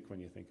streak when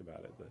you think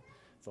about it.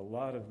 It's a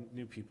lot of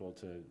new people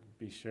to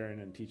be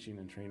sharing and teaching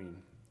and training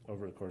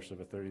over the course of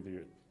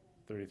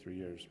 33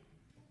 years.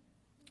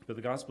 But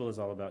the gospel is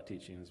all about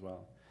teaching as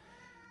well.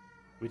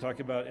 We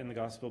talk about in the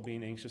gospel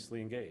being anxiously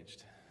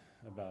engaged,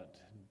 about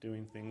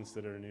doing things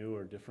that are new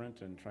or different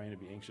and trying to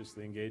be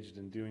anxiously engaged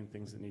in doing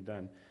things that need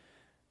done.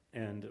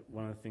 And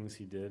one of the things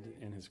he did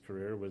in his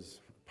career was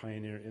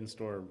pioneer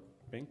in-store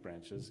bank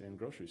branches in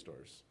grocery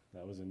stores.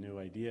 That was a new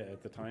idea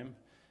at the time,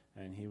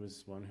 and he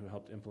was one who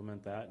helped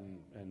implement that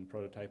and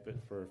prototype it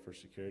for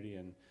security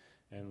and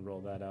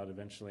roll that out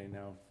eventually.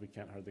 Now we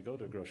can't hardly go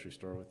to a grocery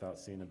store without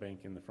seeing a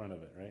bank in the front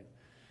of it, right?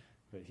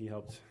 But he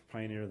helped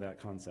pioneer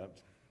that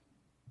concept.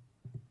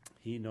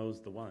 He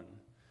knows the one.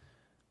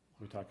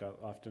 We talk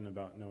often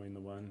about knowing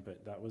the one,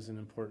 but that was an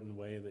important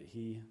way that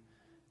he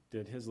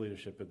did his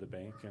leadership at the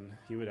bank. And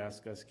he would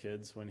ask us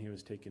kids when he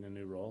was taking a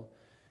new role,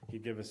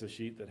 he'd give us a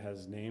sheet that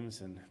has names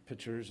and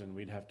pictures, and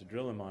we'd have to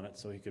drill him on it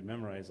so he could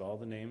memorize all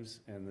the names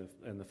and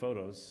the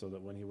photos, so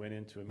that when he went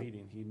into a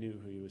meeting, he knew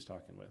who he was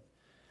talking with.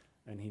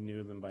 And he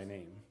knew them by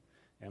name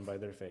and by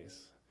their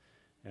face.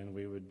 And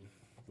we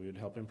would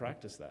help him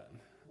practice that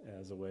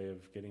as a way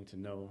of getting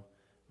to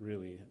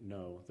really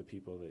know the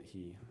people that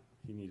he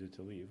needed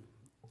to leave.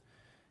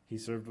 He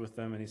served with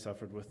them and he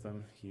suffered with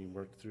them. He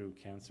worked through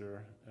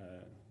cancer,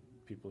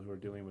 people who were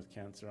dealing with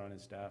cancer on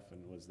his staff,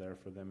 and was there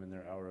for them in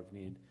their hour of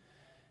need.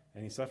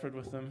 And he suffered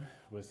with them,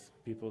 with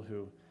people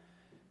who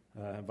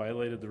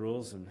violated the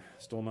rules and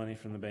stole money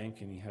from the bank,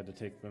 and he had to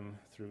take them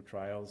through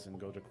trials and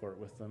go to court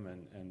with them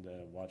and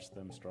watch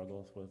them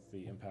struggle with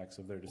the impacts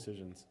of their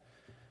decisions.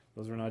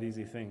 Those were not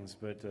easy things,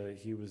 but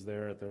he was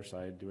there at their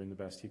side doing the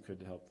best he could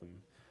to help them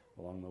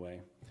along the way.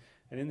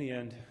 And in the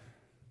end,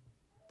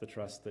 the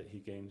trust that he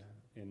gained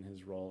in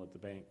his role at the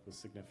bank was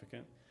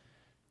significant.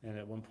 And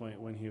at one point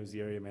when he was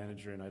the area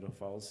manager in Idaho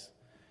Falls,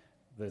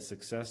 the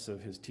success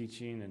of his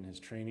teaching and his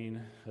training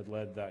had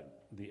led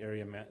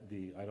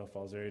the Idaho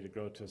Falls area to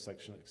grow to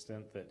such an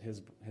extent that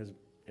his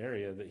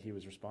area that he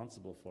was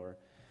responsible for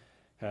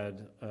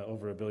had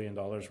over $1 billion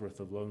worth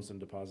of loans and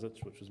deposits,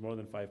 which was more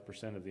than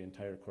 5% of the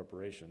entire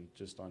corporation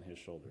just on his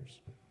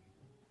shoulders.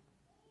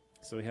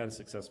 So he had a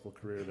successful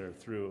career there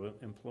through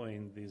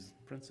employing these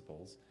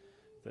principles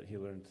that he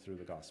learned through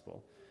the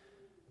gospel.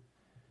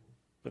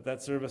 But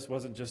that service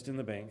wasn't just in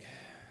the bank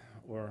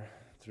or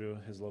through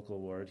his local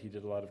ward. He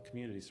did a lot of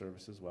community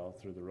service as well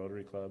through the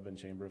Rotary Club and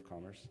Chamber of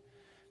Commerce.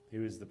 He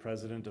was the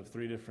president of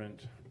 3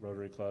 different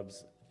Rotary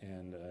Clubs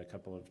and a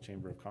couple of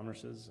Chamber of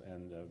Commerces,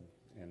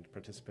 and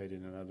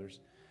participated in others.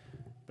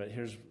 But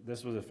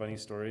this was a funny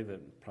story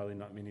that probably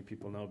not many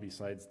people know,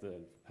 besides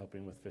the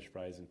helping with fish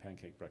fries and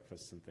pancake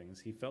breakfasts and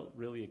things. He felt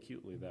really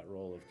acutely that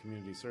role of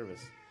community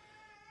service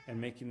and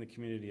making the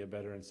community a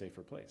better and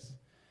safer place.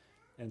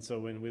 And so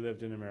when we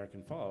lived in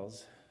American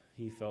Falls,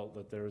 he felt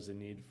that there was a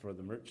need for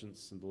the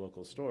merchants and the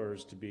local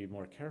stores to be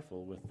more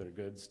careful with their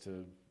goods,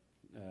 to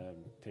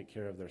take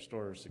care of their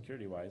stores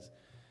security-wise.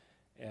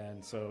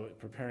 And so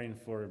preparing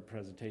for a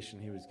presentation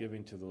he was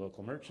giving to the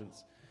local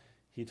merchants,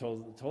 he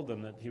told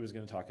them that he was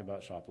going to talk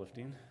about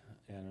shoplifting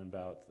and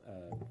about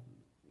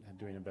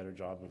doing a better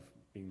job of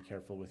being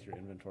careful with your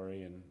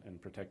inventory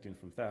and protecting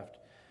from theft.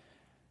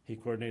 He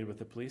coordinated with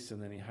the police,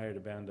 and then he hired a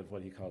band of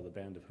what he called a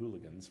band of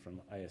hooligans from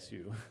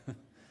ISU,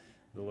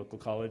 the local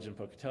college in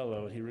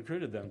Pocatello. He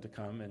recruited them to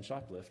come and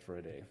shoplift for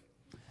a day.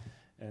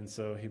 And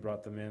so he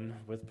brought them in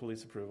with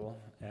police approval,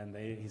 and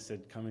he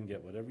said, come and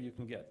get whatever you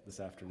can get this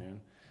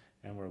afternoon,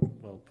 and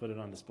we'll put it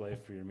on display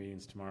for your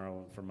meetings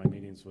tomorrow, for my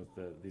meetings with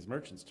these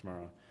merchants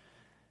tomorrow.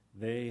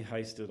 They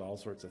heisted all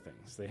sorts of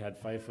things. They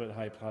had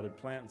 5-foot-high potted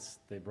plants.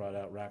 They brought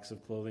out racks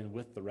of clothing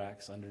with the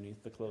racks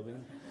underneath the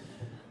clothing.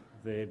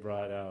 They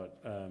brought out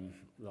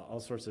all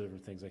sorts of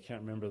different things. I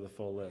can't remember the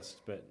full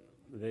list, but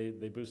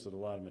they boosted a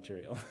lot of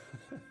material.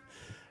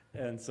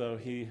 And so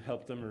he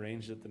helped them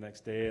arrange it the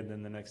next day, and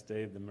then the next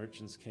day the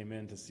merchants came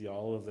in to see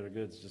all of their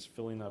goods just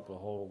filling up a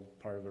whole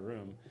part of a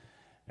room,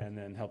 and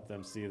then helped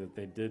them see that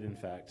they did in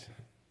fact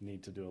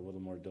need to do a little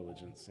more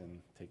diligence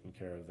in taking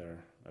care of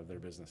their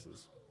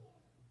businesses.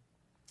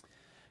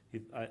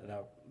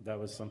 That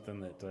was something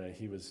that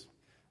he was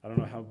I don't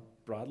know how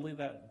broadly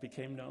that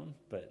became known,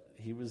 but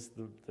he was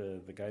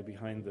the guy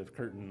behind the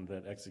curtain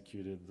that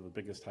executed the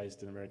biggest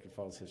heist in American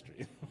Falls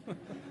history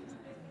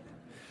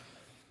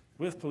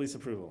with police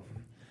approval.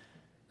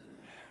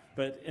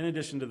 But in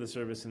addition to the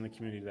service in the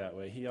community that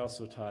way, he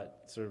also taught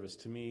service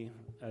to me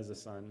as a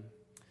son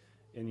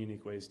in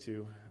unique ways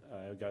too.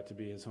 I got to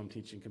be his home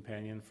teaching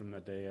companion from the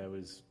day I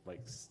was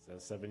like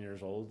 7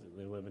 years old,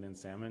 living in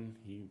Salmon.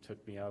 He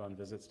took me out on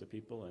visits to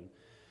people, and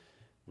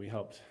we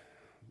helped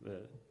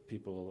the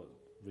people.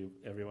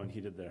 Everyone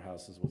heated their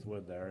houses with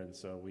wood there, and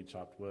so we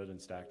chopped wood and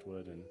stacked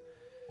wood, and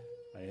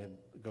I had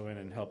go in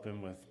and help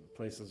him with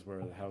places where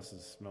the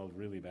houses smelled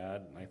really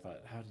bad. And I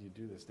thought, how do you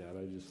do this, Dad?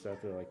 I just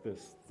sat there like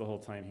this the whole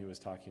time he was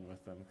talking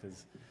with them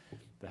because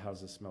the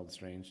houses smelled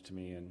strange to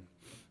me.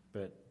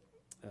 But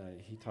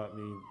he taught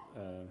me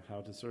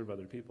how to serve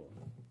other people,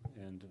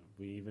 and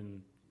we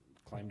even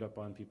climbed up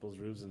on people's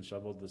roofs and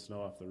shoveled the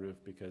snow off the roof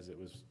because it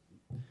was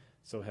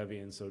so heavy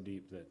and so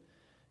deep that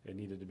it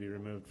needed to be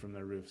removed from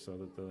their roof so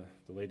that the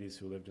ladies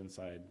who lived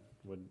inside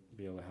would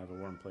be able to have a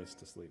warm place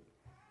to sleep.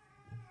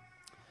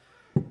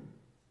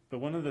 But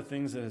one of the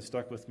things that has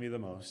stuck with me the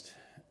most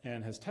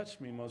and has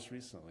touched me most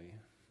recently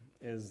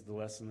is the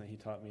lesson that he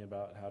taught me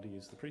about how to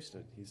use the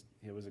priesthood.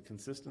 It was a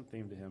consistent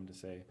theme to him to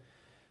say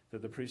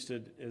that the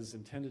priesthood is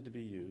intended to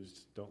be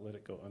used, don't let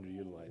it go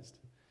underutilized.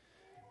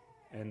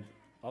 And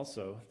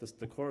also,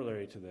 the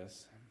corollary to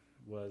this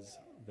was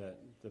that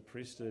the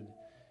priesthood,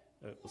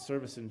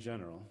 service in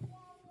general,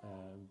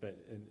 but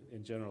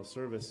in general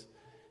service,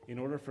 in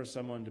order for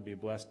someone to be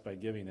blessed by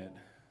giving it,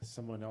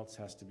 someone else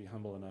has to be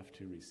humble enough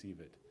to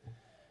receive it.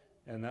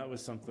 And that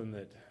was something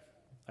that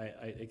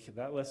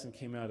that lesson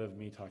came out of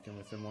me talking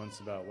with him once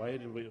about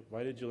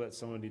why did you let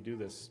somebody do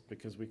this?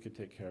 Because we could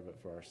take care of it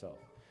for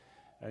ourselves.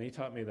 And he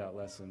taught me that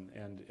lesson,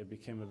 and it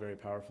became a very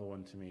powerful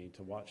one to me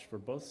to watch for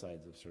both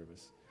sides of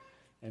service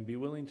and be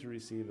willing to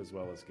receive as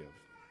well as give.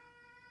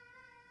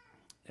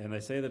 And I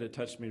say that it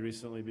touched me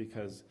recently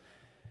because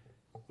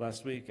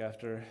last week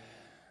after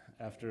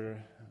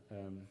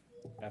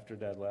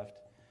Dad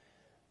left,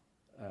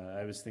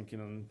 I was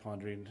thinking and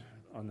pondering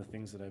on the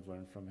things that I've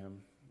learned from him,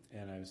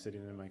 and I was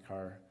sitting in my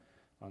car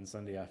on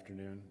Sunday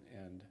afternoon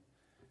and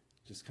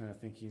just kind of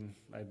thinking.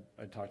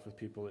 I talked with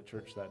people at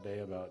church that day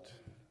about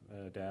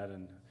Dad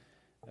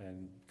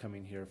and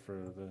coming here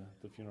for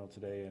the funeral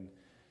today, and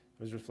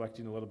I was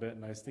reflecting a little bit,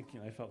 and I was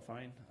thinking I felt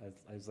fine.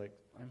 I was like,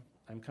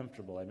 I'm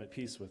comfortable. I'm at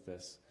peace with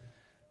this.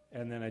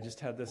 And then I just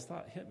had this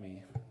thought hit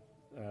me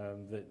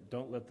that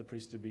don't let the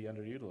priesthood be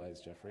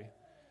underutilized, Jeffrey.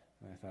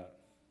 And I thought,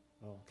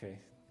 oh, okay,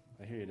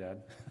 I hear you,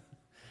 Dad.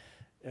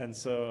 And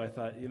so I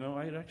thought,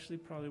 I actually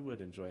probably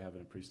would enjoy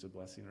having a priesthood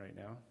blessing right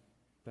now.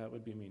 That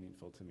would be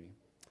meaningful to me.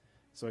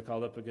 So I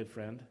called up a good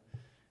friend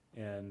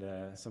and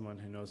someone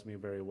who knows me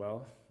very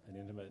well, an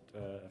intimate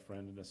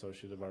friend and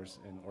associate of ours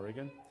in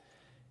Oregon,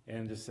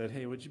 and just said,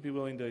 hey, would you be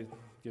willing to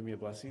give me a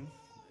blessing?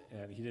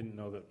 And he didn't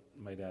know that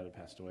my dad had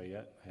passed away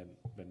yet. I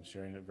hadn't been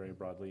sharing it very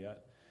broadly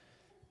yet.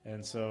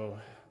 And so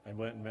I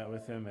went and met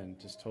with him and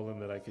just told him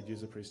that I could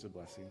use a priesthood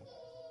blessing.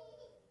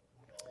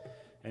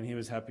 And he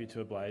was happy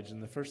to oblige.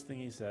 And the first thing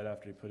he said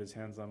after he put his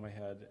hands on my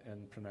head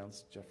and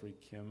pronounced Jeffrey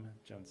Kim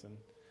Jensen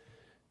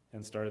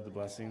and started the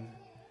blessing,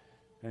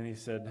 and he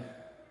said,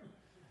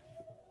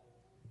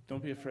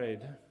 don't be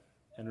afraid,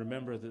 and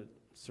remember that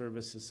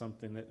service is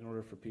something that in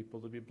order for people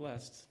to be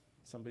blessed,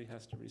 somebody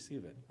has to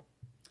receive it.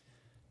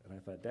 And I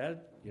thought,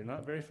 Dad, you're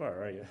not very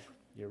far, are you?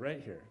 You're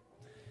right here.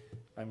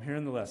 I'm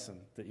hearing the lesson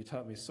that you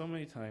taught me so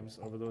many times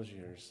over those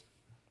years.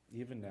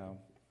 Even now,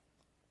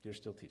 you're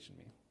still teaching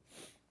me.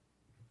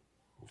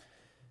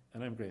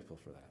 And I'm grateful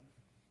for that.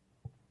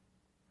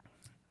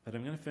 But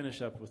I'm going to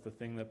finish up with the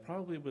thing that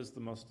probably was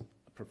the most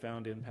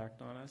profound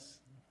impact on us,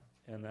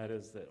 and that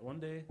is that one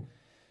day,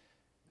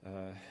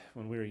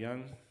 when we were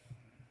young,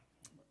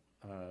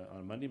 on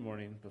a Monday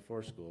morning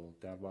before school,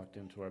 Dad walked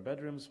into our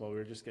bedrooms while we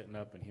were just getting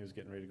up and he was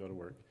getting ready to go to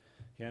work.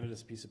 He handed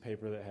us a piece of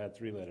paper that had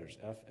 3 letters,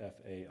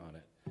 FFA, on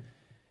it.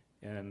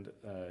 And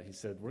he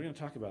said, we're going to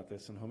talk about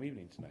this in home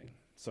evening tonight.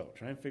 So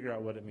try and figure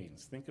out what it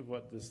means. Think of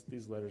what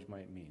these letters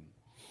might mean.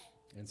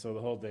 And so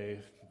the whole day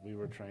we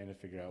were trying to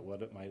figure out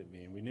what it might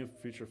mean. We knew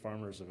Future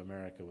Farmers of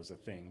America was a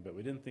thing, but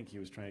we didn't think he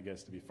was trying to get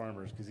us to be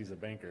farmers because he's a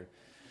banker.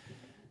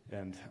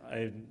 And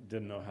I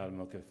didn't know how to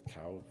milk a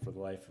cow for the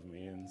life of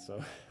me. And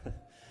so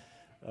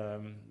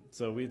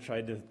so we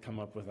tried to come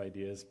up with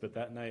ideas. But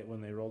that night when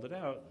they rolled it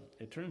out,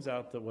 it turns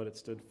out that what it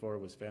stood for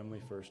was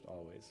family first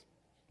always.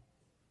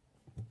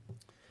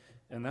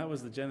 And that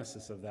was the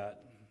genesis of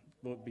that.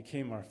 What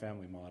became our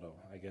family motto,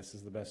 I guess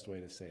is the best way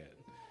to say it.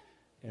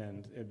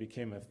 And it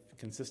became a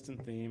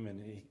consistent theme,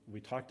 and we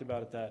talked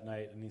about it that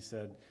night, and he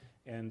said,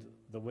 and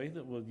the way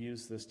that we'll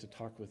use this to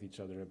talk with each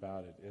other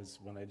about it is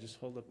when I just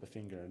hold up a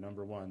finger,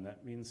 number 1,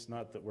 that means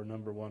not that we're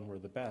number 1, we're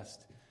the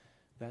best.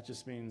 That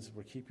just means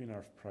we're keeping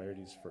our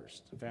priorities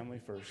first, family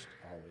first,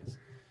 always.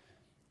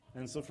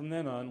 And so from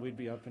then on, we'd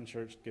be up in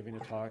church giving a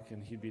talk,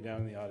 and he'd be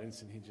down in the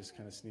audience, and he'd just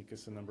kind of sneak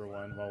us a number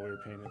 1 while we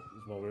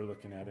were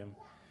looking at him.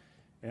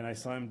 And I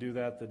saw him do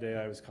that the day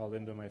I was called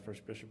into my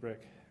first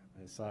bishopric.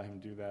 I saw him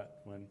do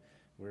that when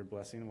we were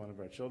blessing one of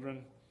our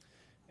children.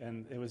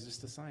 And it was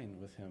just a sign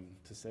with him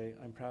to say,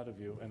 I'm proud of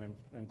you, and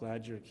I'm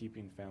glad you're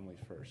keeping family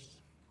first.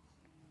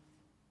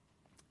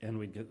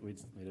 And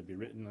it'd be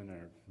written in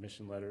our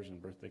mission letters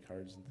and birthday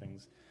cards and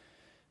things.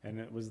 And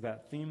it was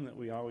that theme that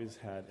we always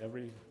had.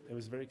 It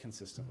was very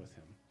consistent with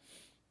him.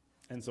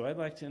 And so I'd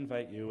like to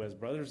invite you as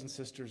brothers and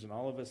sisters and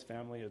all of us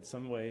family in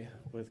some way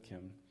with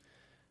Kim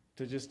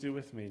to just do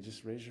with me.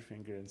 Just raise your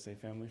finger and say,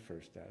 family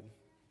first, Dad.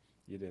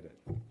 You did it.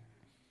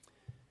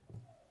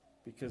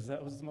 Because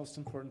that was the most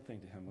important thing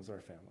to him, was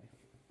our family.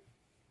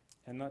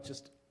 And not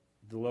just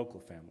the local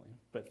family,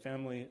 but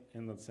family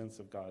in the sense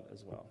of God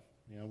as well.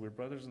 You know, we're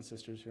brothers and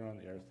sisters here on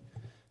the earth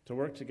to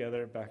work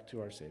together back to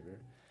our Savior.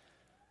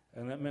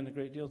 And that meant a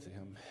great deal to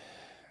him.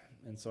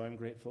 And so I'm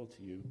grateful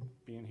to you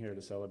being here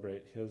to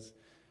celebrate his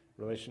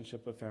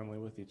relationship of family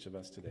with each of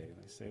us today. And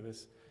I say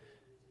this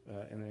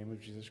in the name of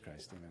Jesus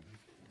Christ. Amen.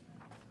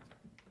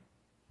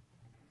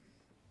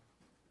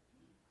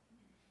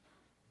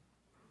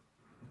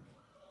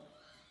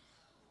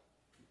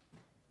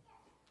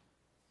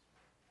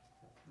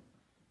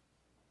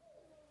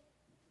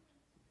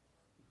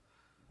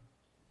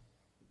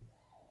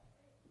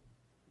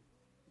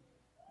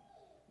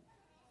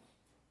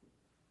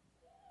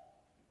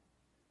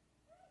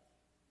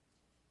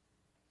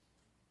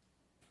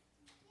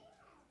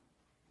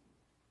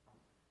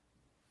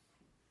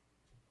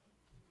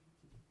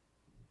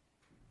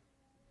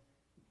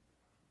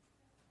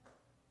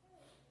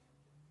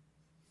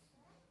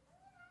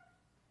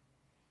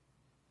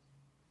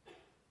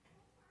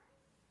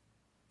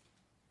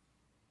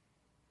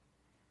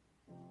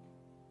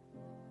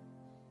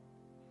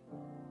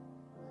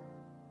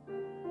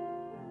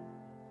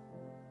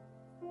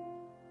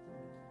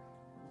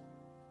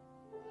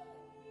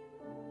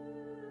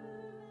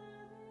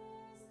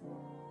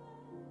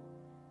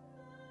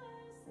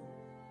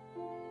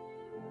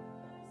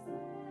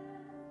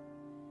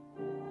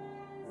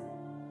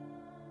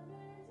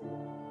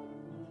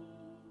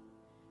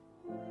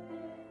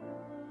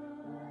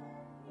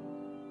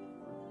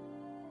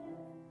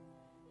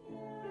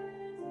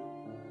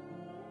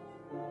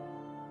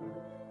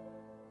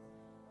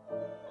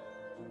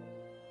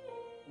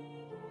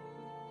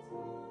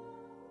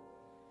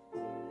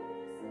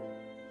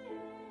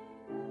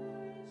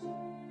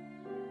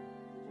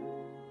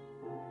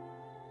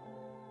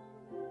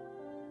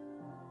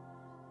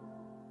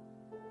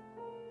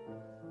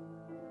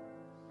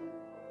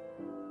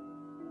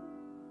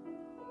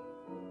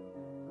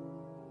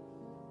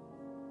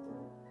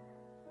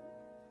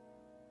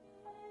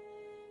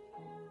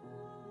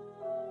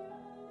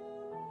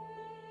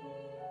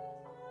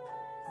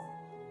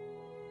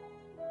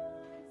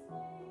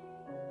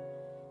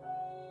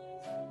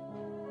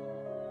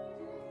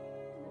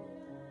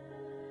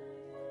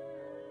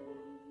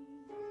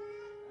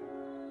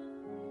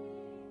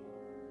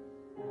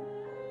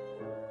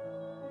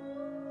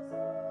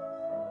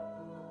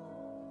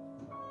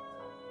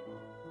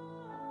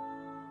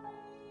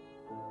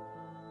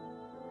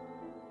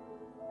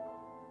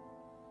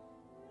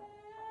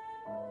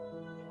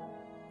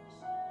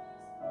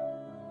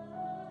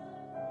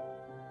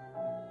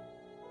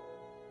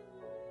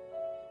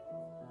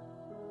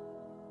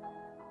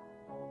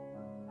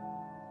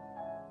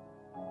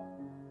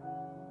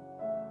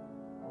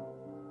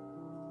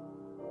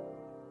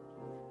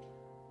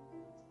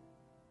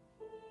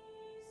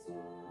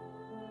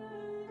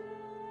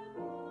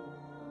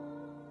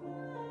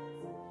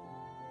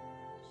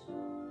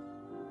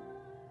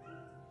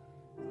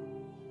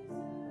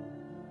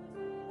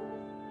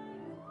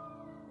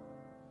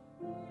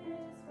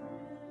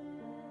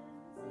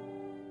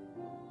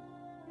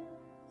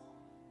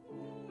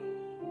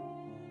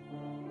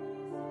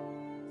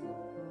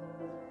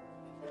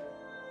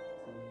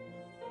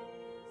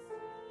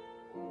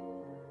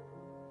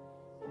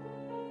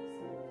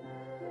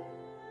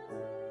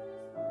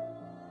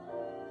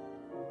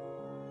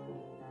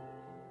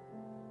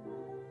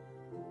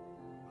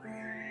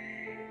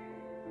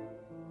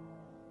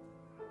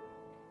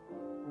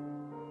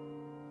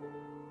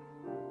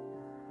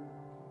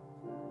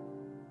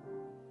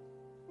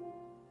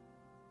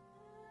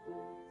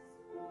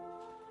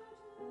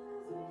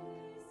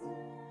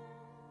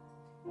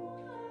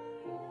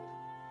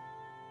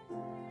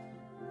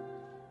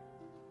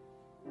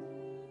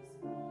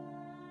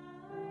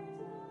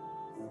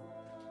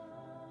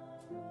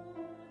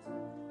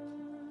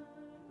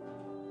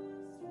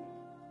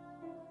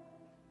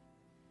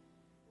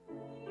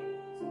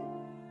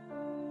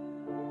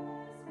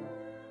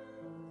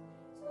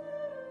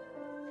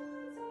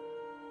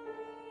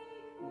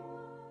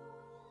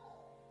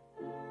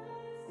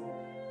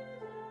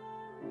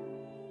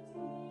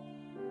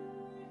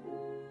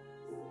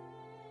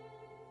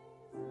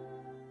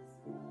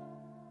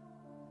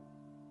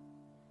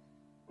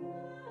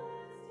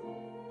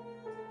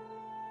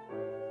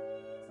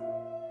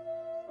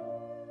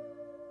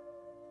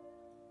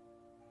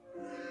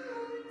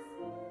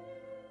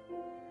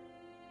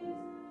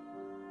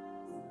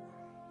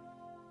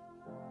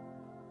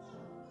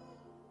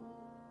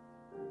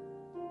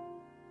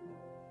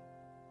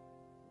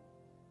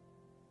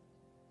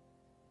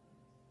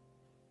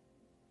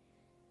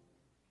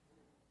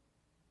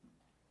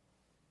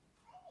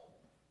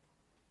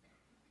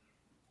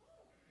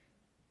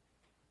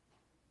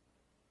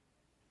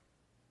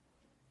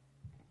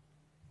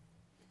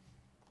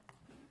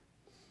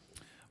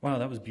 Wow,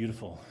 that was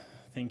beautiful.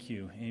 Thank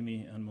you,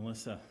 Amy and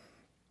Melissa.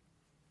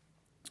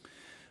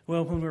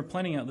 Well, when we were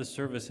planning out this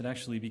service, it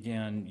actually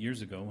began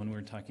years ago when we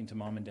were talking to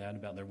Mom and Dad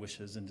about their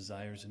wishes and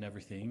desires and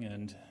everything.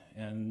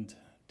 And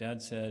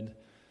Dad said,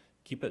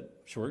 keep it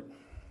short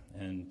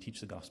and teach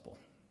the gospel.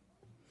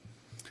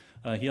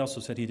 He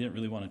also said he didn't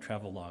really want a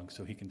travel log,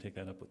 so he can take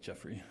that up with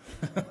Jeffrey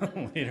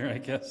later, I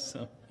guess.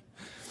 So.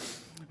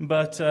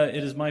 But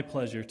it is my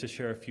pleasure to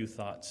share a few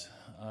thoughts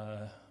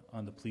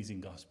on the pleasing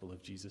gospel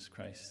of Jesus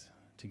Christ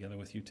together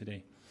with you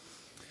today.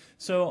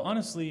 So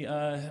honestly,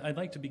 I'd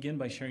like to begin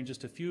by sharing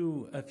just a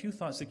few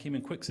thoughts that came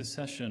in quick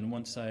succession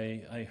once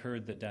I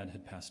heard that Dad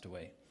had passed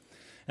away.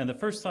 And the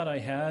first thought I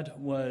had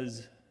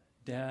was,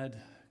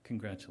 Dad,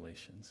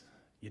 congratulations,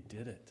 you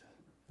did it.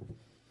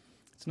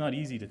 It's not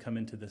easy to come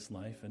into this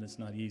life, and it's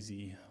not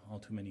easy all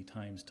too many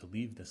times to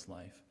leave this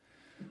life.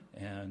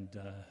 And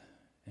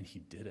he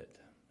did it,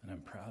 and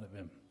I'm proud of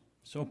him,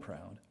 so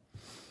proud.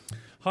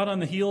 Hot on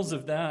the heels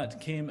of that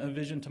came a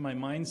vision to my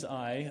mind's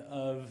eye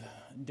of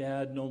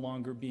Dad no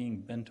longer being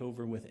bent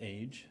over with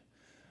age,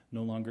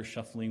 no longer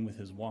shuffling with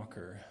his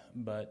walker,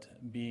 but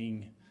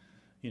being,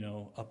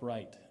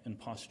 upright in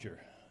posture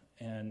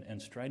and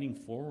striding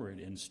forward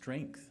in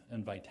strength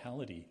and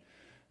vitality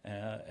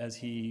as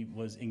he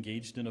was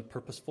engaged in a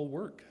purposeful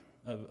work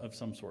of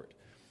some sort.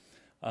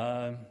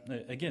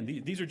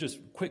 Again, these are just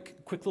quick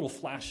little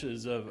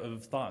flashes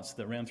of thoughts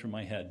that ran through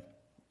my head.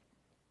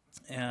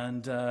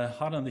 And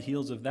hot on the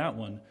heels of that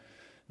one,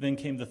 then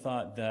came the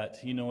thought that,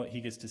 he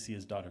gets to see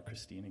his daughter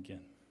Christine again.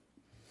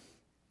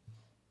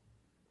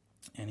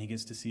 And he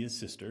gets to see his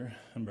sister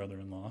and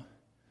brother-in-law.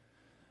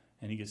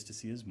 And he gets to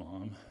see his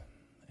mom.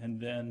 And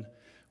then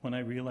when I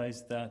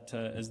realized that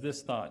as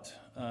this thought,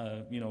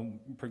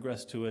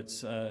 progressed to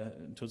its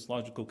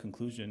logical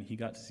conclusion, he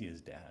got to see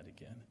his dad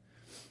again.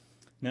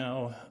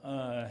 Now,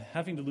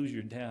 having to lose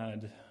your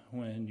dad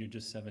when you're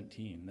just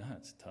 17,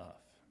 that's tough,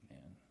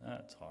 man.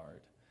 That's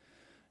hard.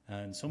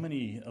 And so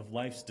many of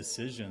life's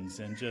decisions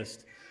and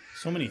just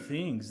so many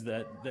things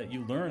that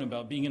you learn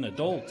about being an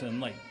adult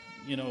and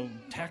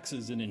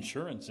taxes and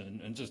insurance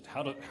and just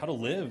how to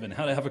live and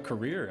how to have a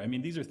career. I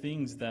mean, these are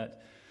things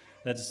that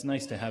it's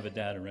nice to have a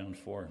dad around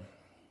for.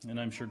 And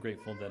I'm sure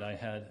grateful that I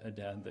had a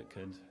dad that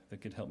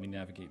could help me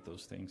navigate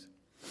those things.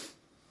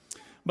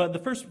 But the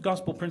first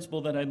gospel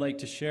principle that I'd like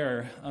to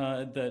share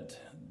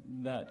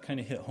that kind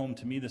of hit home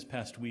to me this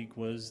past week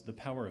was the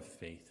power of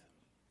faith.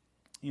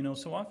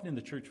 So often in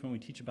the church when we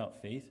teach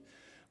about faith,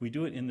 we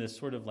do it in this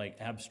sort of like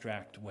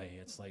abstract way.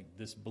 It's like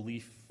this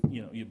belief,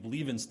 you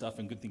believe in stuff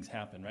and good things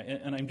happen, right?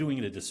 And I'm doing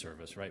it a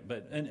disservice, right?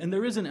 But and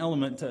there is an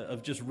element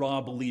of just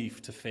raw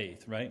belief to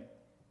faith, right?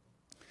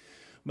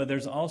 But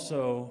there's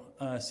also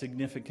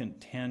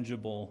significant,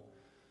 tangible,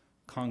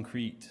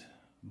 concrete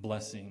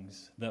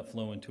blessings that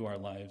flow into our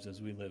lives as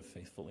we live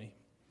faithfully.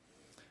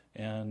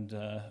 And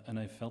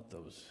I felt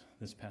those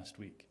this past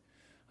week.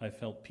 I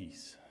felt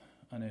peace.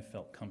 And I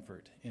felt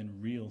comfort in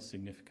real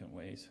significant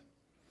ways.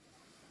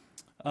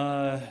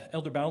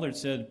 Elder Ballard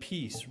said,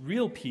 peace,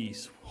 real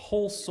peace,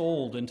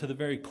 whole-souled and to the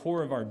very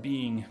core of our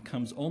being,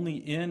 comes only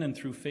in and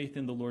through faith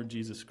in the Lord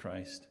Jesus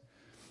Christ.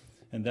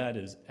 And that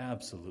is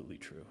absolutely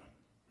true.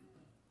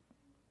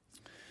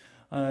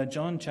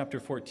 John chapter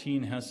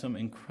 14 has some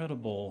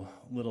incredible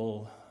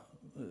little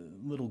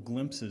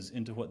glimpses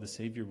into what the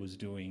Savior was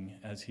doing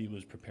as he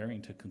was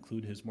preparing to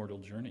conclude his mortal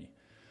journey.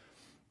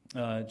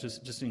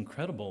 Just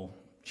incredible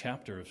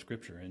chapter of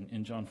Scripture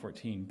in John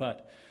 14.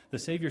 But the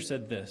Savior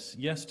said this,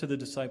 yes, to the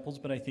disciples,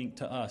 but I think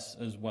to us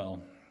as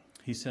well.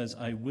 He says,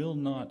 I will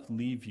not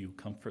leave you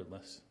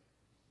comfortless.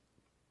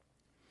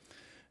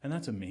 And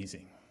that's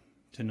amazing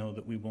to know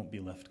that we won't be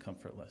left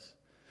comfortless.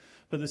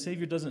 But the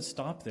Savior doesn't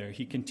stop there.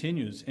 He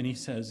continues and he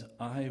says,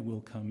 I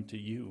will come to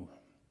you.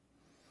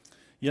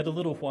 Yet a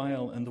little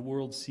while, and the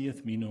world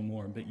seeth me no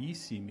more, but ye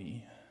see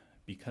me.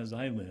 Because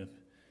I live,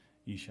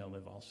 ye shall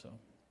live also.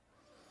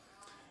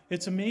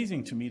 It's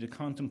amazing to me to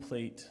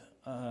contemplate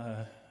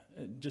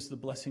just the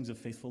blessings of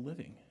faithful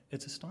living.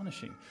 It's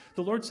astonishing.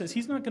 The Lord says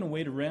he's not going to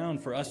wait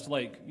around for us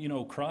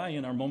to cry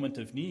in our moment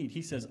of need.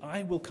 He says,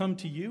 I will come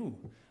to you.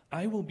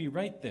 I will be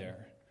right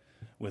there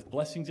with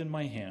blessings in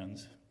my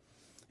hands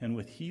and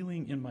with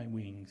healing in my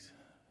wings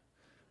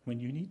when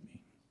you need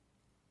me.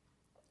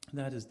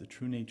 That is the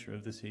true nature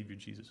of the Savior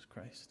Jesus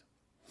Christ.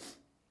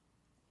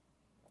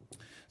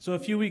 So a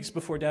few weeks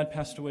before Dad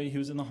passed away, he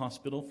was in the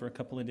hospital for a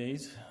couple of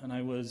days, and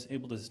I was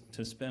able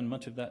to spend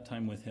much of that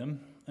time with him.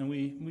 And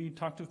we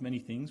talked of many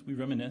things. We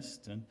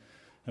reminisced, and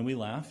we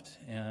laughed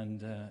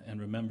and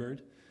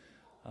remembered.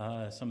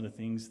 Some of the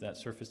things that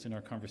surfaced in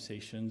our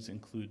conversations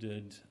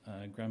included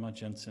Grandma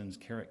Jensen's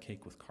carrot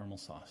cake with caramel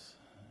sauce.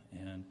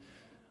 And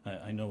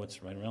I know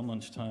it's right around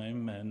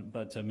lunchtime,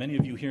 but many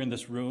of you here in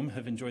this room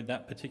have enjoyed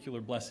that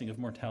particular blessing of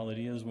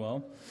mortality as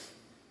well.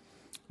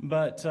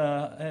 But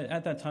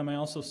at that time, I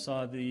also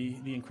saw the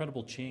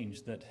incredible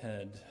change that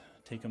had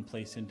taken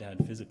place in Dad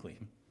physically.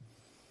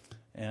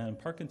 And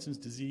Parkinson's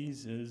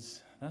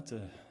disease that's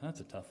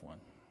a tough one,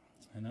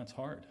 and that's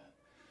hard.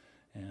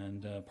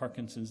 And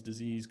Parkinson's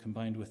disease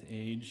combined with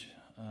age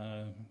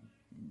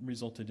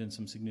resulted in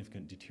some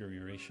significant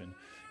deterioration,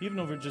 even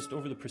over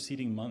the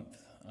preceding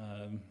month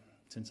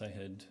since I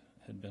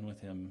had been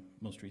with him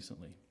most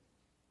recently.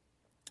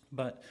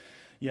 But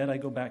yet I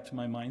go back to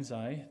my mind's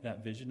eye,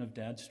 that vision of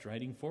Dad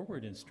striding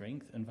forward in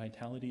strength and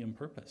vitality and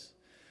purpose.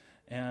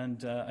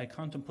 And I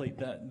contemplate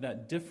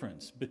that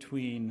difference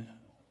between,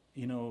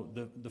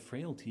 the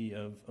frailty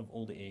of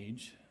old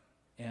age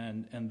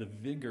and the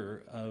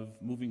vigor of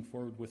moving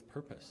forward with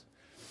purpose.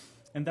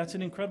 And that's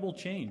an incredible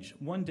change.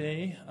 One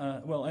day,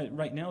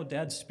 right now,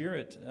 Dad's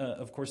spirit,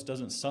 of course,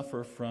 doesn't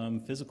suffer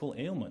from physical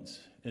ailments.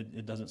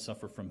 It doesn't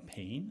suffer from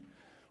pain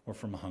or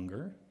from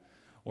hunger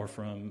or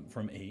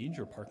from age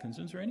or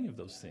Parkinson's or any of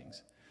those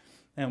things.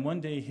 And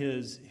one day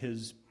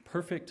his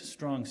perfect,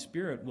 strong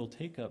spirit will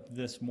take up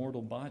this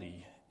mortal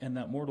body, and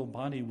that mortal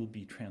body will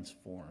be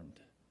transformed,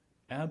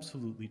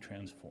 absolutely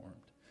transformed,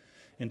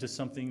 into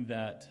something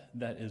that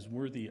is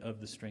worthy of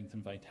the strength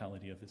and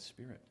vitality of his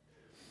spirit.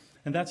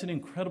 And that's an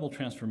incredible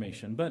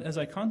transformation. But as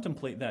I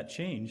contemplate that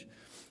change,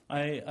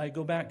 I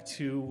go back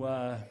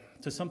to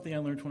something I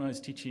learned when I was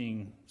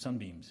teaching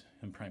sunbeams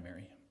in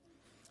primary.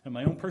 And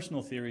my own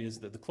personal theory is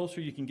that the closer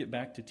you can get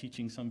back to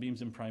teaching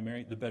sunbeams in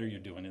primary, the better you're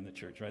doing in the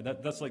church, right?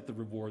 That's like the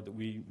reward that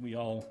we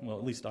all, well,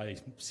 at least I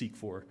seek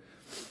for.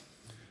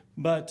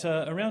 But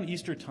around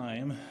Easter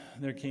time,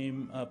 there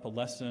came up a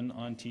lesson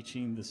on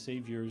teaching the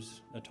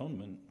Savior's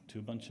atonement to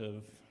a bunch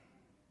of,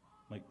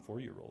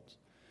 4-year-olds.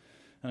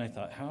 And I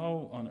thought,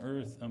 how on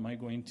earth am I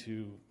going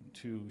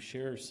to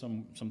share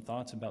some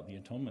thoughts about the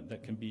atonement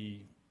that can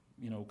be,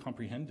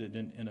 comprehended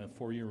in a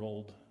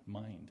 4-year-old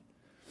mind?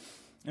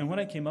 And what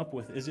I came up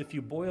with is, if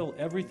you boil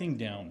everything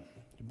down,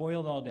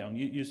 boil it all down,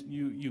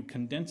 you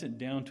condense it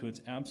down to its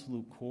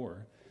absolute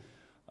core,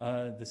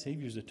 the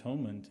Savior's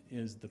atonement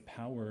is the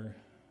power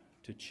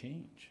to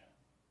change.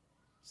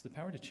 It's the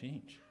power to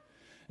change.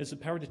 It's the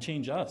power to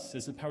change us.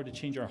 It's the power to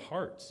change our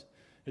hearts.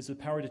 It's the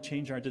power to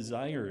change our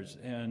desires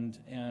and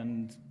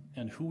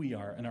who we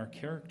are and our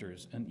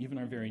characters and even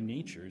our very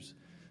natures,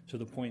 to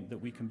the point that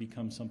we can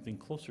become something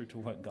closer to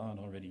what God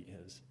already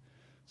is,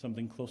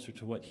 something closer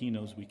to what He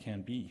knows we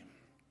can be.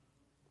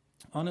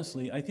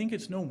 Honestly, I think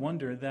it's no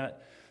wonder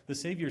that the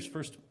Savior's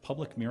first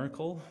public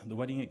miracle, the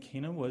wedding at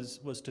Cana,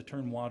 was to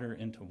turn water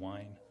into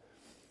wine.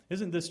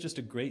 Isn't this just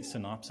a great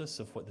synopsis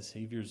of what the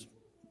Savior's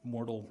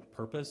mortal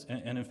purpose,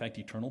 and in fact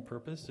eternal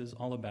purpose, is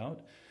all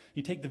about?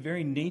 You take the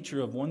very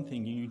nature of one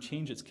thing and you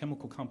change its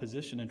chemical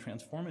composition and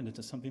transform it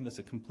into something that's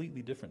a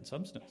completely different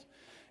substance.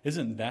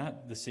 Isn't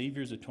that the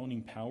Savior's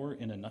atoning power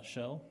in a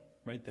nutshell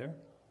right there?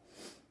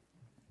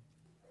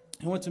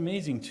 And what's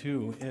amazing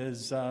too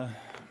is I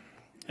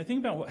think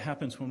about what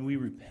happens when we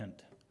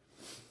repent.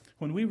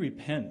 When we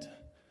repent,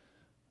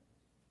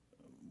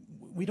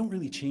 we don't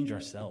really change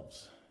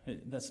ourselves.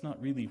 That's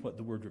not really what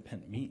the word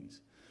repent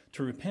means.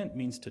 To repent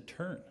means to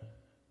turn.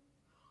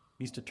 It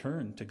means to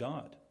turn to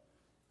God.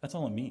 That's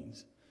all it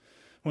means.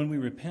 When we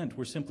repent,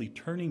 we're simply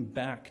turning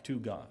back to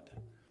God.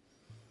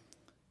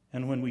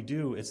 And when we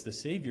do, it's the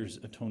Savior's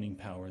atoning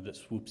power that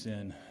swoops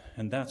in,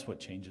 and that's what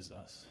changes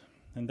us.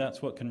 And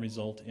that's what can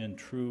result in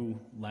true,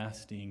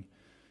 lasting,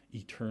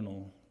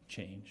 eternal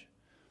change.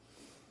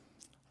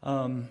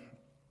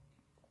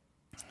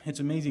 It's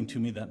amazing to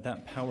me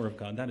that power of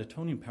God, that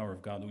atoning power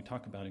of God that we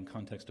talk about in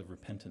context of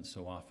repentance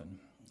so often,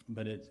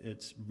 but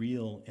it's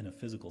real in a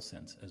physical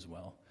sense as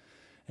well.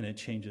 And it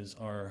changes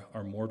our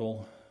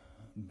mortal,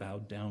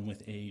 bowed down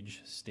with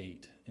age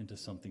state into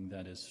something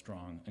that is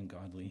strong and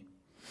godly.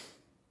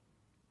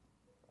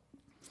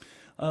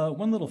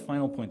 One little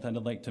final point that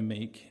I'd like to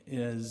make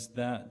is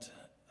that,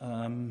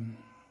 on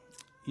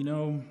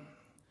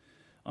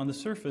the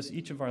surface,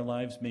 each of our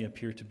lives may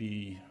appear to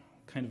be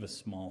kind of a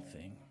small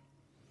thing.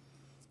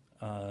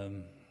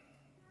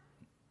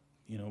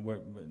 Where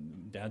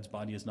Dad's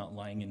body is not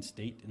lying in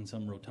state in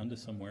some rotunda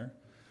somewhere.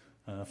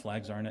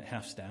 Flags aren't at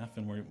half-staff,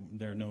 and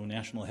there are no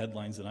national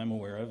headlines that I'm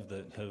aware of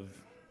that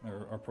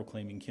are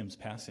proclaiming Kim's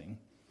passing.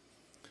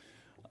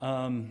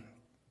 And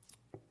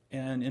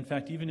in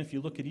fact, even if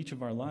you look at each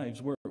of our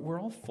lives, we're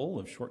all full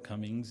of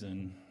shortcomings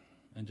and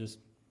just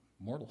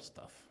mortal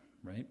stuff,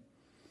 right?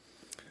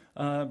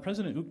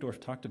 President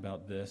Uchtdorf talked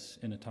about this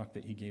in a talk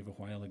that he gave a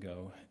while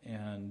ago,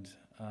 and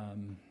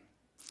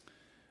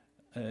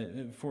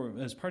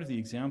as part of the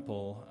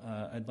example,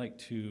 I'd like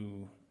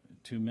to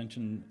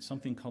mention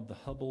something called the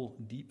Hubble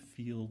Deep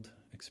Field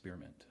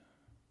Experiment.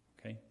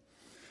 Okay,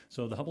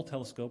 so the Hubble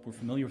telescope, we're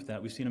familiar with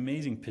that. We've seen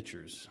amazing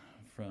pictures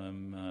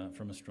from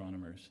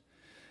astronomers,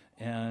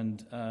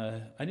 and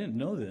I didn't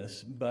know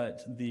this,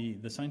 but the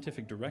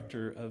scientific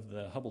director of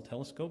the Hubble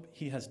telescope,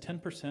 he has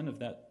 10% of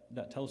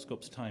that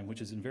telescope's time, which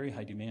is in very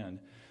high demand,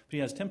 but he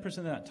has 10%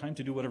 of that time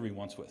to do whatever he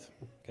wants with.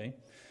 Okay.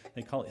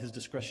 They call it his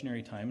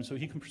discretionary time, so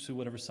he can pursue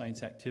whatever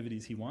science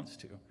activities he wants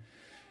to.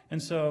 And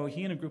so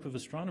he and a group of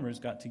astronomers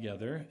got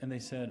together, and they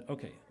said,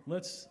 okay,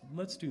 let's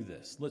do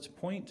this. Let's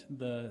point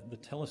the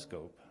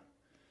telescope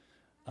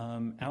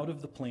out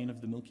of the plane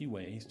of the Milky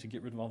Way to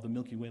get rid of all the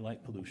Milky Way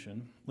light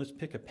pollution. Let's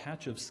pick a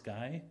patch of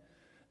sky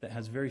that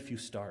has very few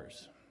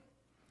stars.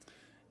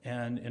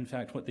 And in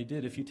fact, what they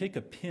did, if you take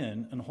a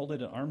pin and hold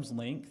it at arm's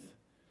length,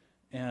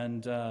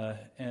 and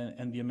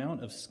the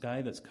amount of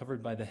sky that's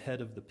covered by the head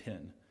of the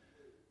pin,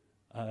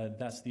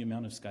 that's the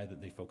amount of sky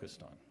that they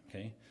focused on,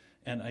 okay?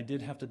 And I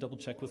did have to double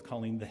check with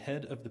Colleen. The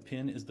head of the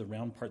pin is the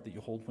round part that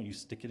you hold when you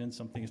stick it in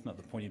something. It's not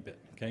the pointy bit,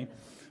 okay?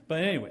 But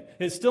anyway,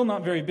 it's still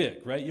not very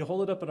big, right? You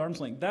hold it up at arm's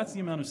length. That's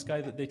the amount of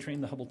sky that they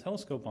trained the Hubble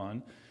telescope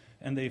on,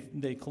 and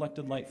they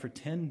collected light for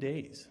 10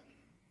 days.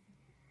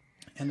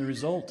 And the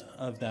result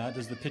of that,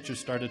 as the pictures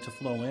started to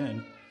flow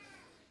in,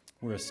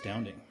 were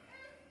astounding.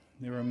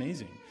 They were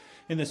amazing.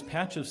 In this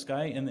patch of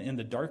sky, in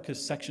the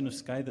darkest section of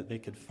sky that they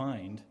could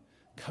find,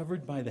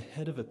 covered by the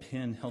head of a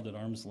pin held at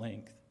arm's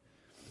length,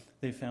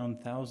 they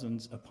found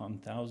thousands upon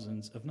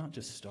thousands of not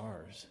just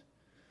stars,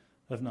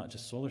 of not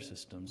just solar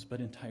systems,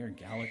 but entire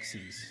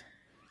galaxies.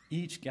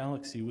 Each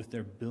galaxy with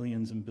their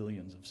billions and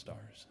billions of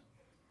stars.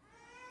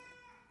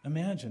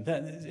 Imagine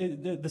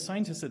that. The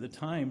scientists at the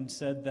time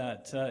said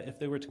that if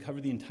they were to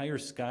cover the entire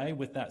sky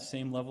with that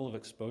same level of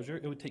exposure,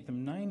 it would take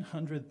them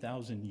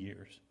 900,000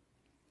 years.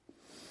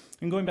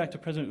 And going back to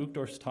President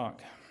Uchtdorf's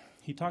talk,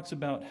 he talks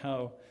about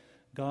how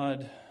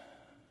God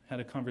had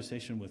a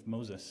conversation with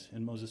Moses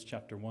in Moses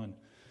chapter 1.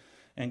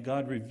 And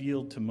God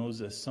revealed to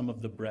Moses some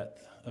of the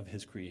breadth of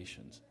his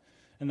creations.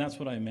 And that's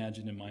what I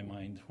imagine in my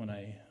mind when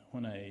I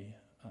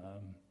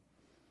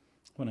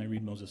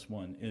read Moses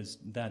 1, is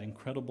that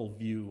incredible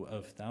view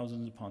of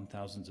thousands upon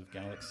thousands of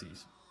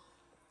galaxies.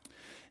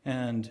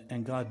 And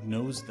God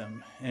knows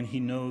them, and he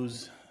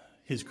knows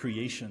his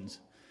creations,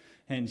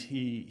 and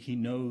he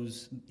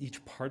knows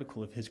each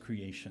particle of his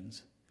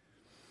creations.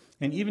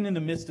 And even in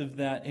the midst of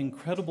that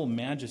incredible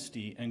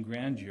majesty and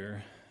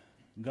grandeur,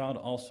 God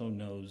also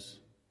knows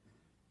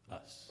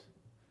us.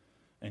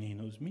 And he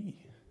knows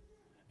me.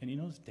 And he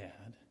knows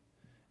Dad.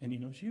 And he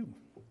knows you.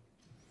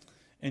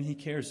 And he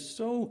cares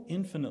so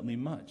infinitely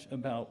much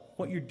about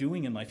what you're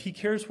doing in life. He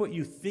cares what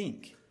you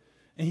think.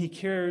 And he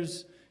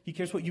cares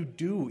what you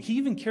do. He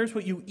even cares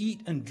what you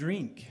eat and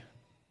drink.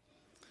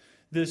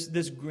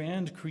 This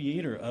grand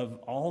creator of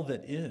all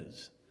that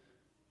is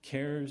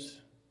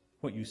cares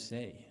what you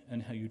say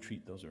and how you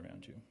treat those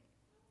around you.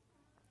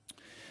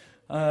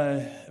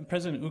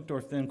 President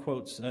Uchtdorf then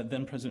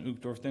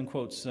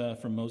quotes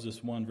from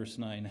Moses 1, verse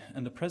 9,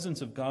 "And the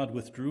presence of God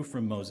withdrew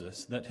from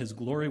Moses, that his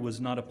glory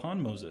was not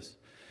upon Moses.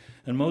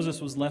 And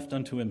Moses was left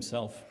unto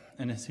himself.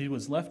 And as he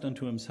was left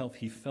unto himself,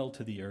 he fell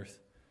to the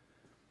earth.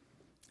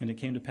 And it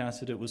came to pass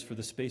that it was for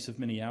the space of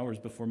many hours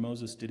before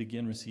Moses did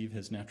again receive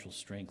his natural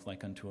strength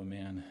like unto a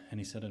man. And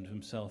he said unto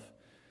himself,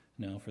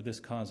 Now for this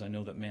cause I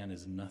know that man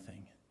is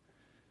nothing,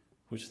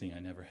 which thing I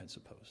never had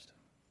supposed."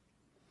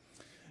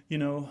 You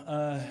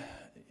know,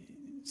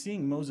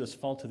 seeing Moses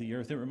fall to the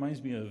earth, it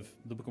reminds me of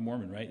the Book of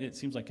Mormon, right? It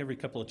seems like every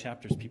couple of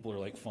chapters people are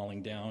like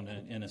falling down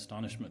in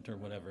astonishment or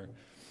whatever.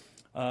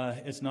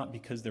 It's not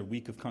because they're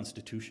weak of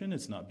constitution.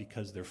 It's not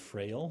because they're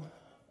frail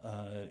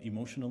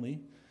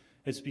emotionally.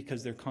 It's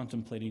because they're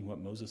contemplating what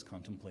Moses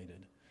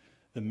contemplated.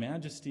 The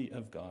majesty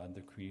of God,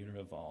 the creator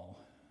of all,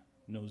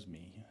 knows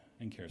me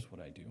and cares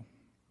what I do.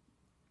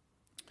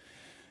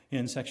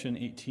 In section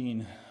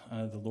 18,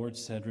 the Lord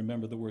said,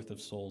 "Remember the worth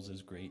of souls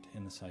is great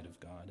in the sight of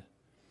God."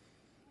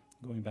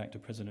 Going back to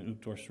President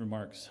Uchtdorf's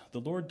remarks, the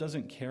Lord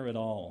doesn't care at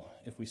all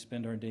if we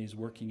spend our days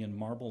working in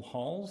marble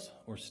halls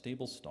or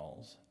stable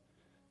stalls.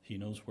 He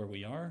knows where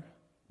we are,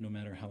 no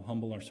matter how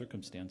humble our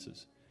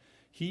circumstances.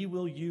 He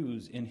will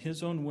use in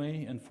his own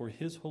way and for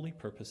his holy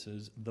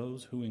purposes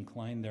those who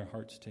incline their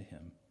hearts to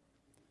him.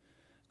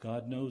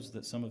 God knows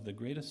that some of the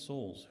greatest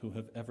souls who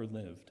have ever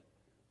lived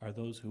are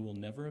those who will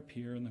never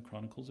appear in the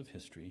chronicles of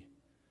history.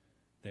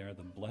 They are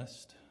the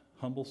blessed,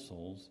 humble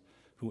souls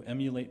who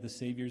emulate the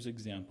Savior's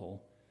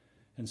example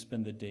and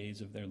spend the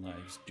days of their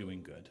lives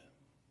doing good.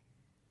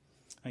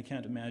 I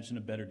can't imagine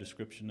a better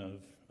description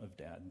of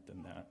Dad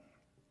than that.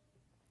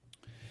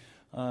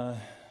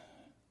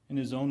 In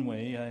his own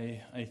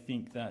way, I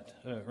think that,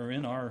 or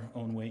in our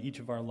own way, each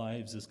of our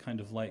lives is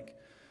kind of like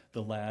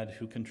the lad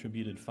who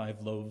contributed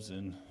 5 loaves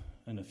and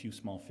a few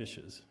small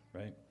fishes,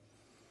 right?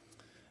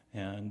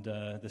 And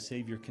the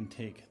Savior can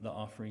take the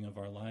offering of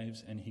our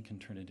lives and he can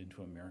turn it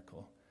into a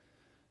miracle.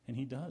 And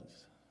he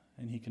does.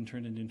 And he can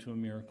turn it into a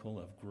miracle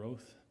of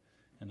growth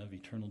and of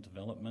eternal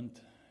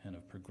development and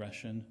of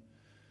progression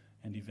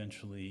and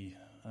eventually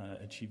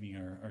achieving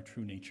our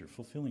true nature,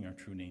 fulfilling our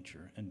true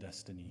nature and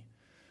destiny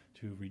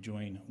to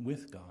rejoin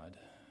with God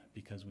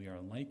because we are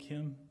like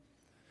him,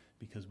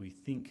 because we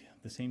think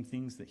the same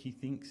things that he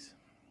thinks,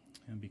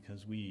 and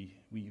because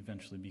we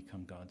eventually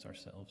become gods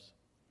ourselves.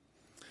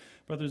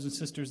 Brothers and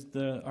sisters,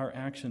 our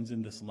actions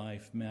in this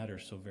life matter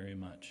so very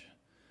much.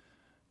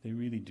 They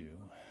really do.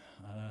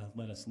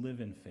 Let us live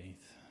in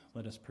faith.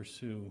 Let us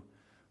pursue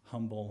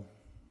humble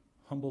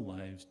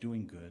lives,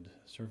 doing good,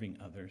 serving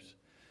others,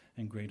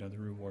 and great other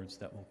rewards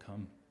that will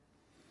come.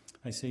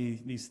 I say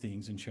these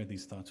things and share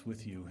these thoughts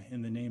with you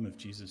in the name of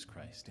Jesus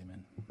Christ.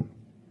 Amen.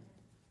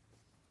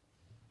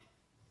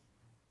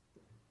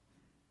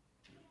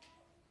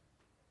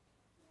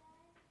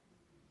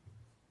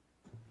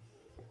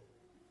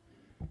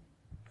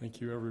 Thank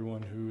you,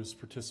 everyone who has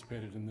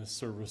participated in this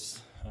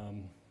service.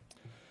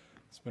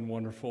 It's been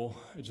wonderful.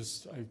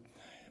 I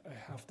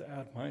have to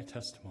add my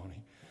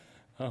testimony.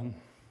 Amen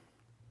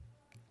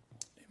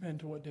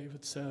to what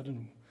David said,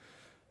 and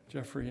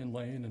Jeffrey and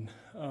Lane,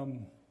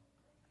 and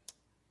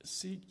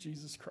seek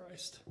Jesus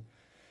Christ.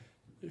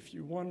 If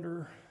you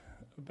wonder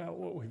about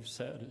what we've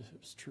said, if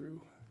it's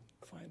true,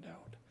 find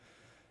out.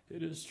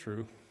 It is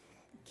true.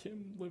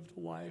 Kim lived a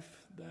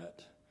life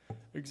that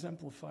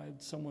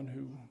exemplified someone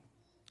who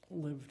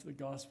lived the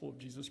gospel of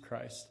Jesus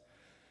Christ.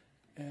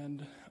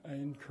 And I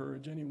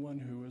encourage anyone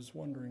who is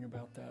wondering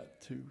about that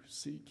to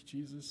seek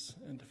Jesus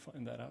and to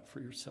find that out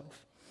for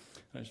yourself.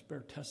 And I just bear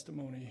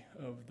testimony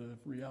of the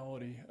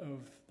reality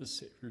of the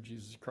Savior,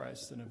 Jesus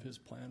Christ, and of his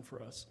plan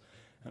for us.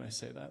 And I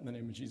say that in the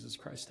name of Jesus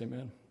Christ,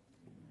 amen.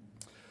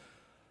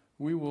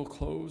 We will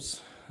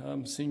close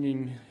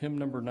singing hymn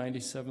number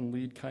 97,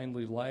 Lead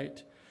Kindly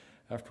Light,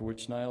 after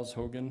which Niles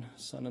Hogan,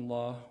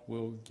 son-in-law,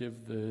 will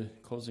give the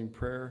closing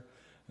prayer,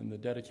 and the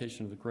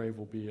dedication of the grave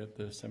will be at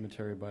the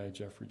cemetery by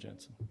Jeffrey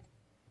Jensen.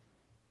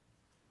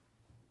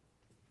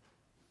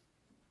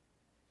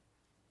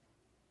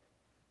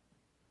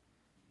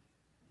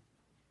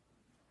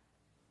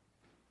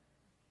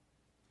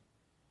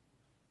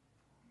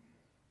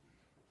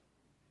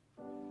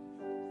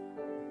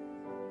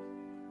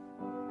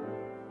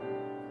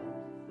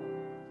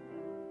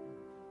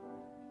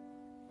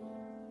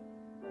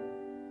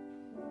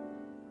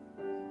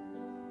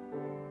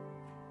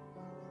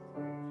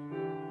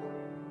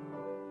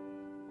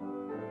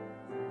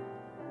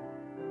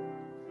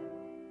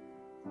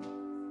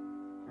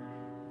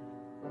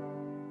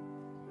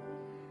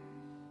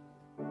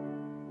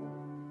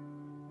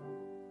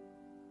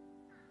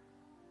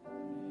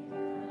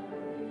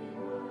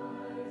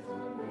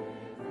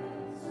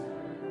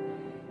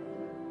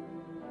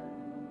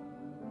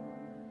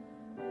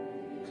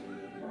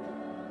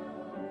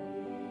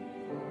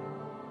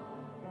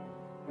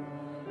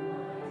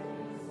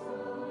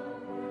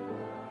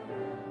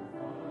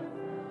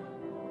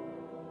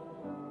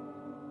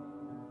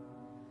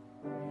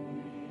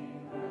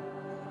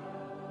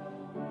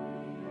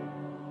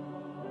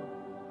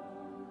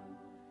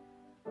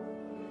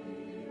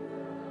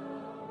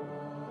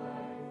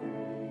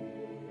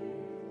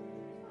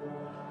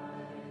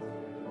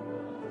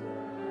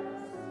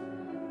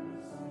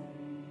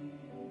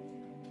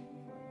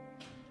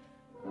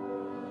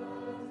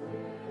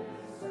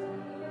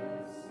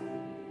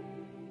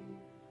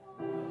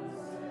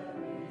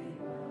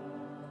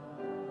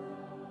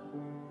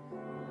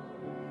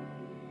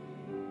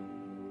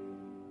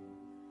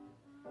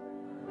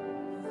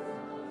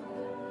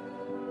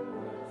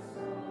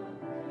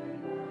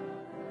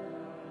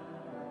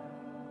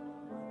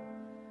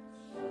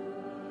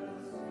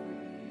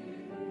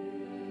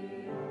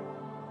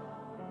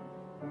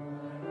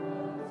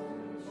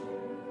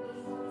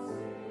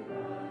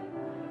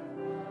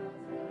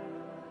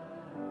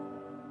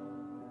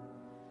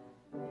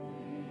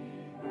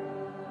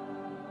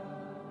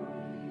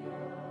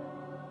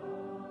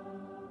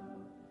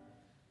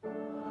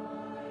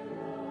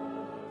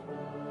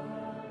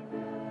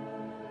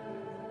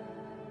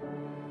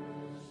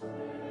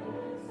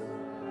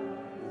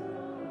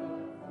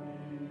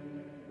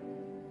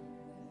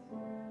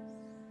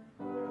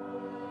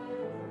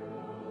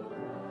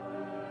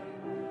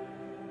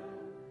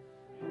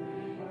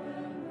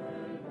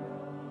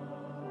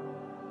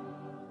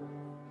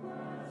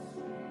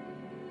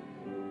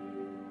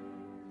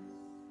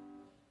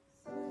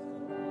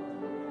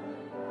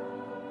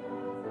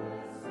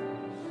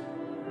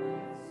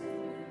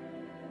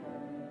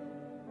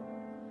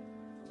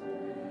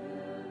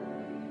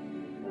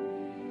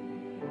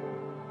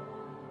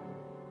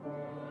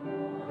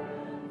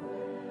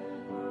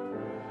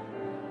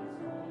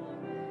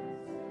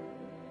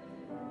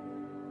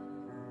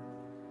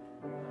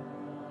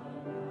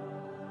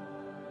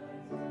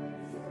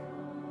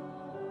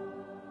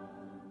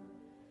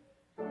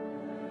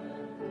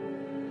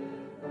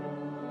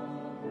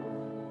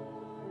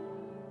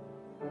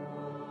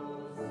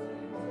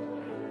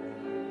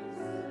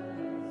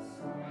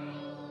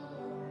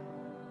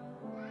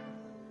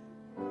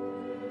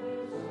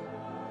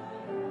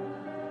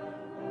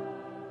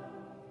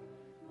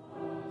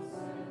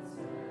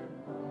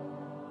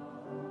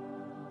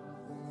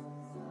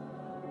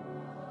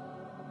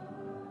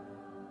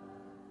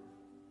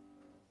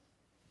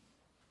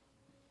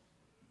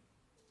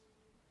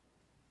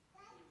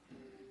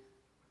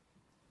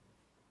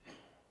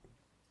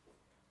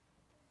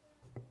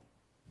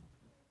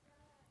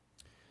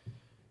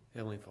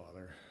 Heavenly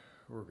Father,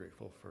 we're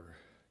grateful for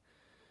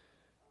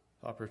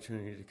the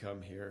opportunity to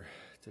come here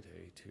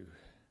today to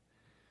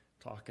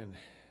talk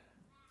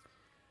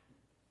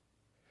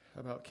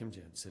about Kim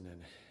Jensen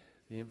and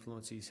the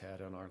influence he's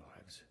had on our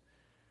lives.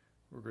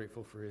 We're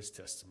grateful for his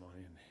testimony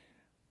and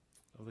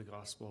of the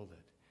gospel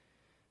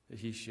that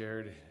he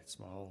shared in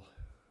small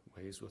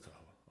ways with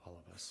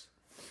all of us.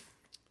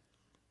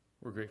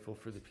 We're grateful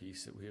for the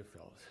peace that we have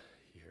felt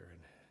here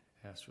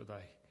and ask for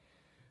thy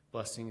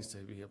blessings to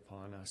be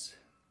upon us.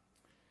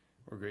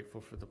 We're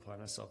grateful for the plan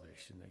of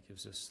salvation that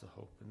gives us the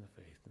hope and the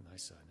faith in thy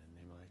Son. In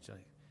the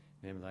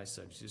name of thy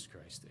Son, Jesus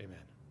Christ. Amen.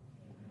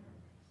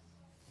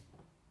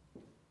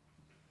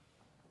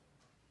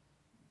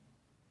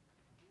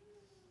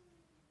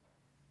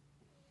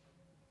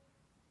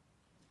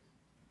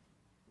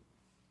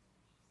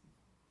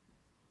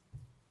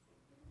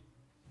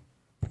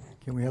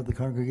 Can we have the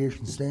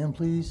congregation stand,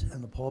 please,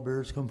 and the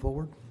pallbearers come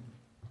forward?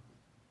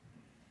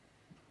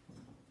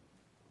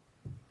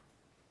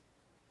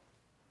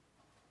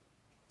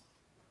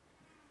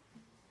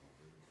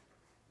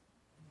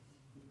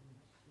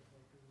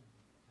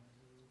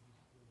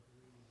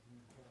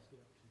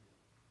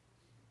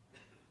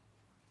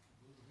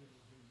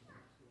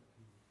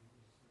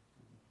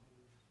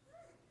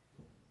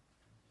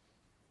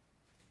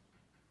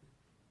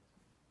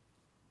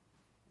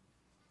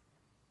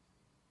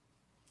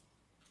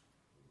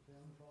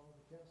 Follow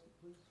the casket,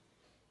 please.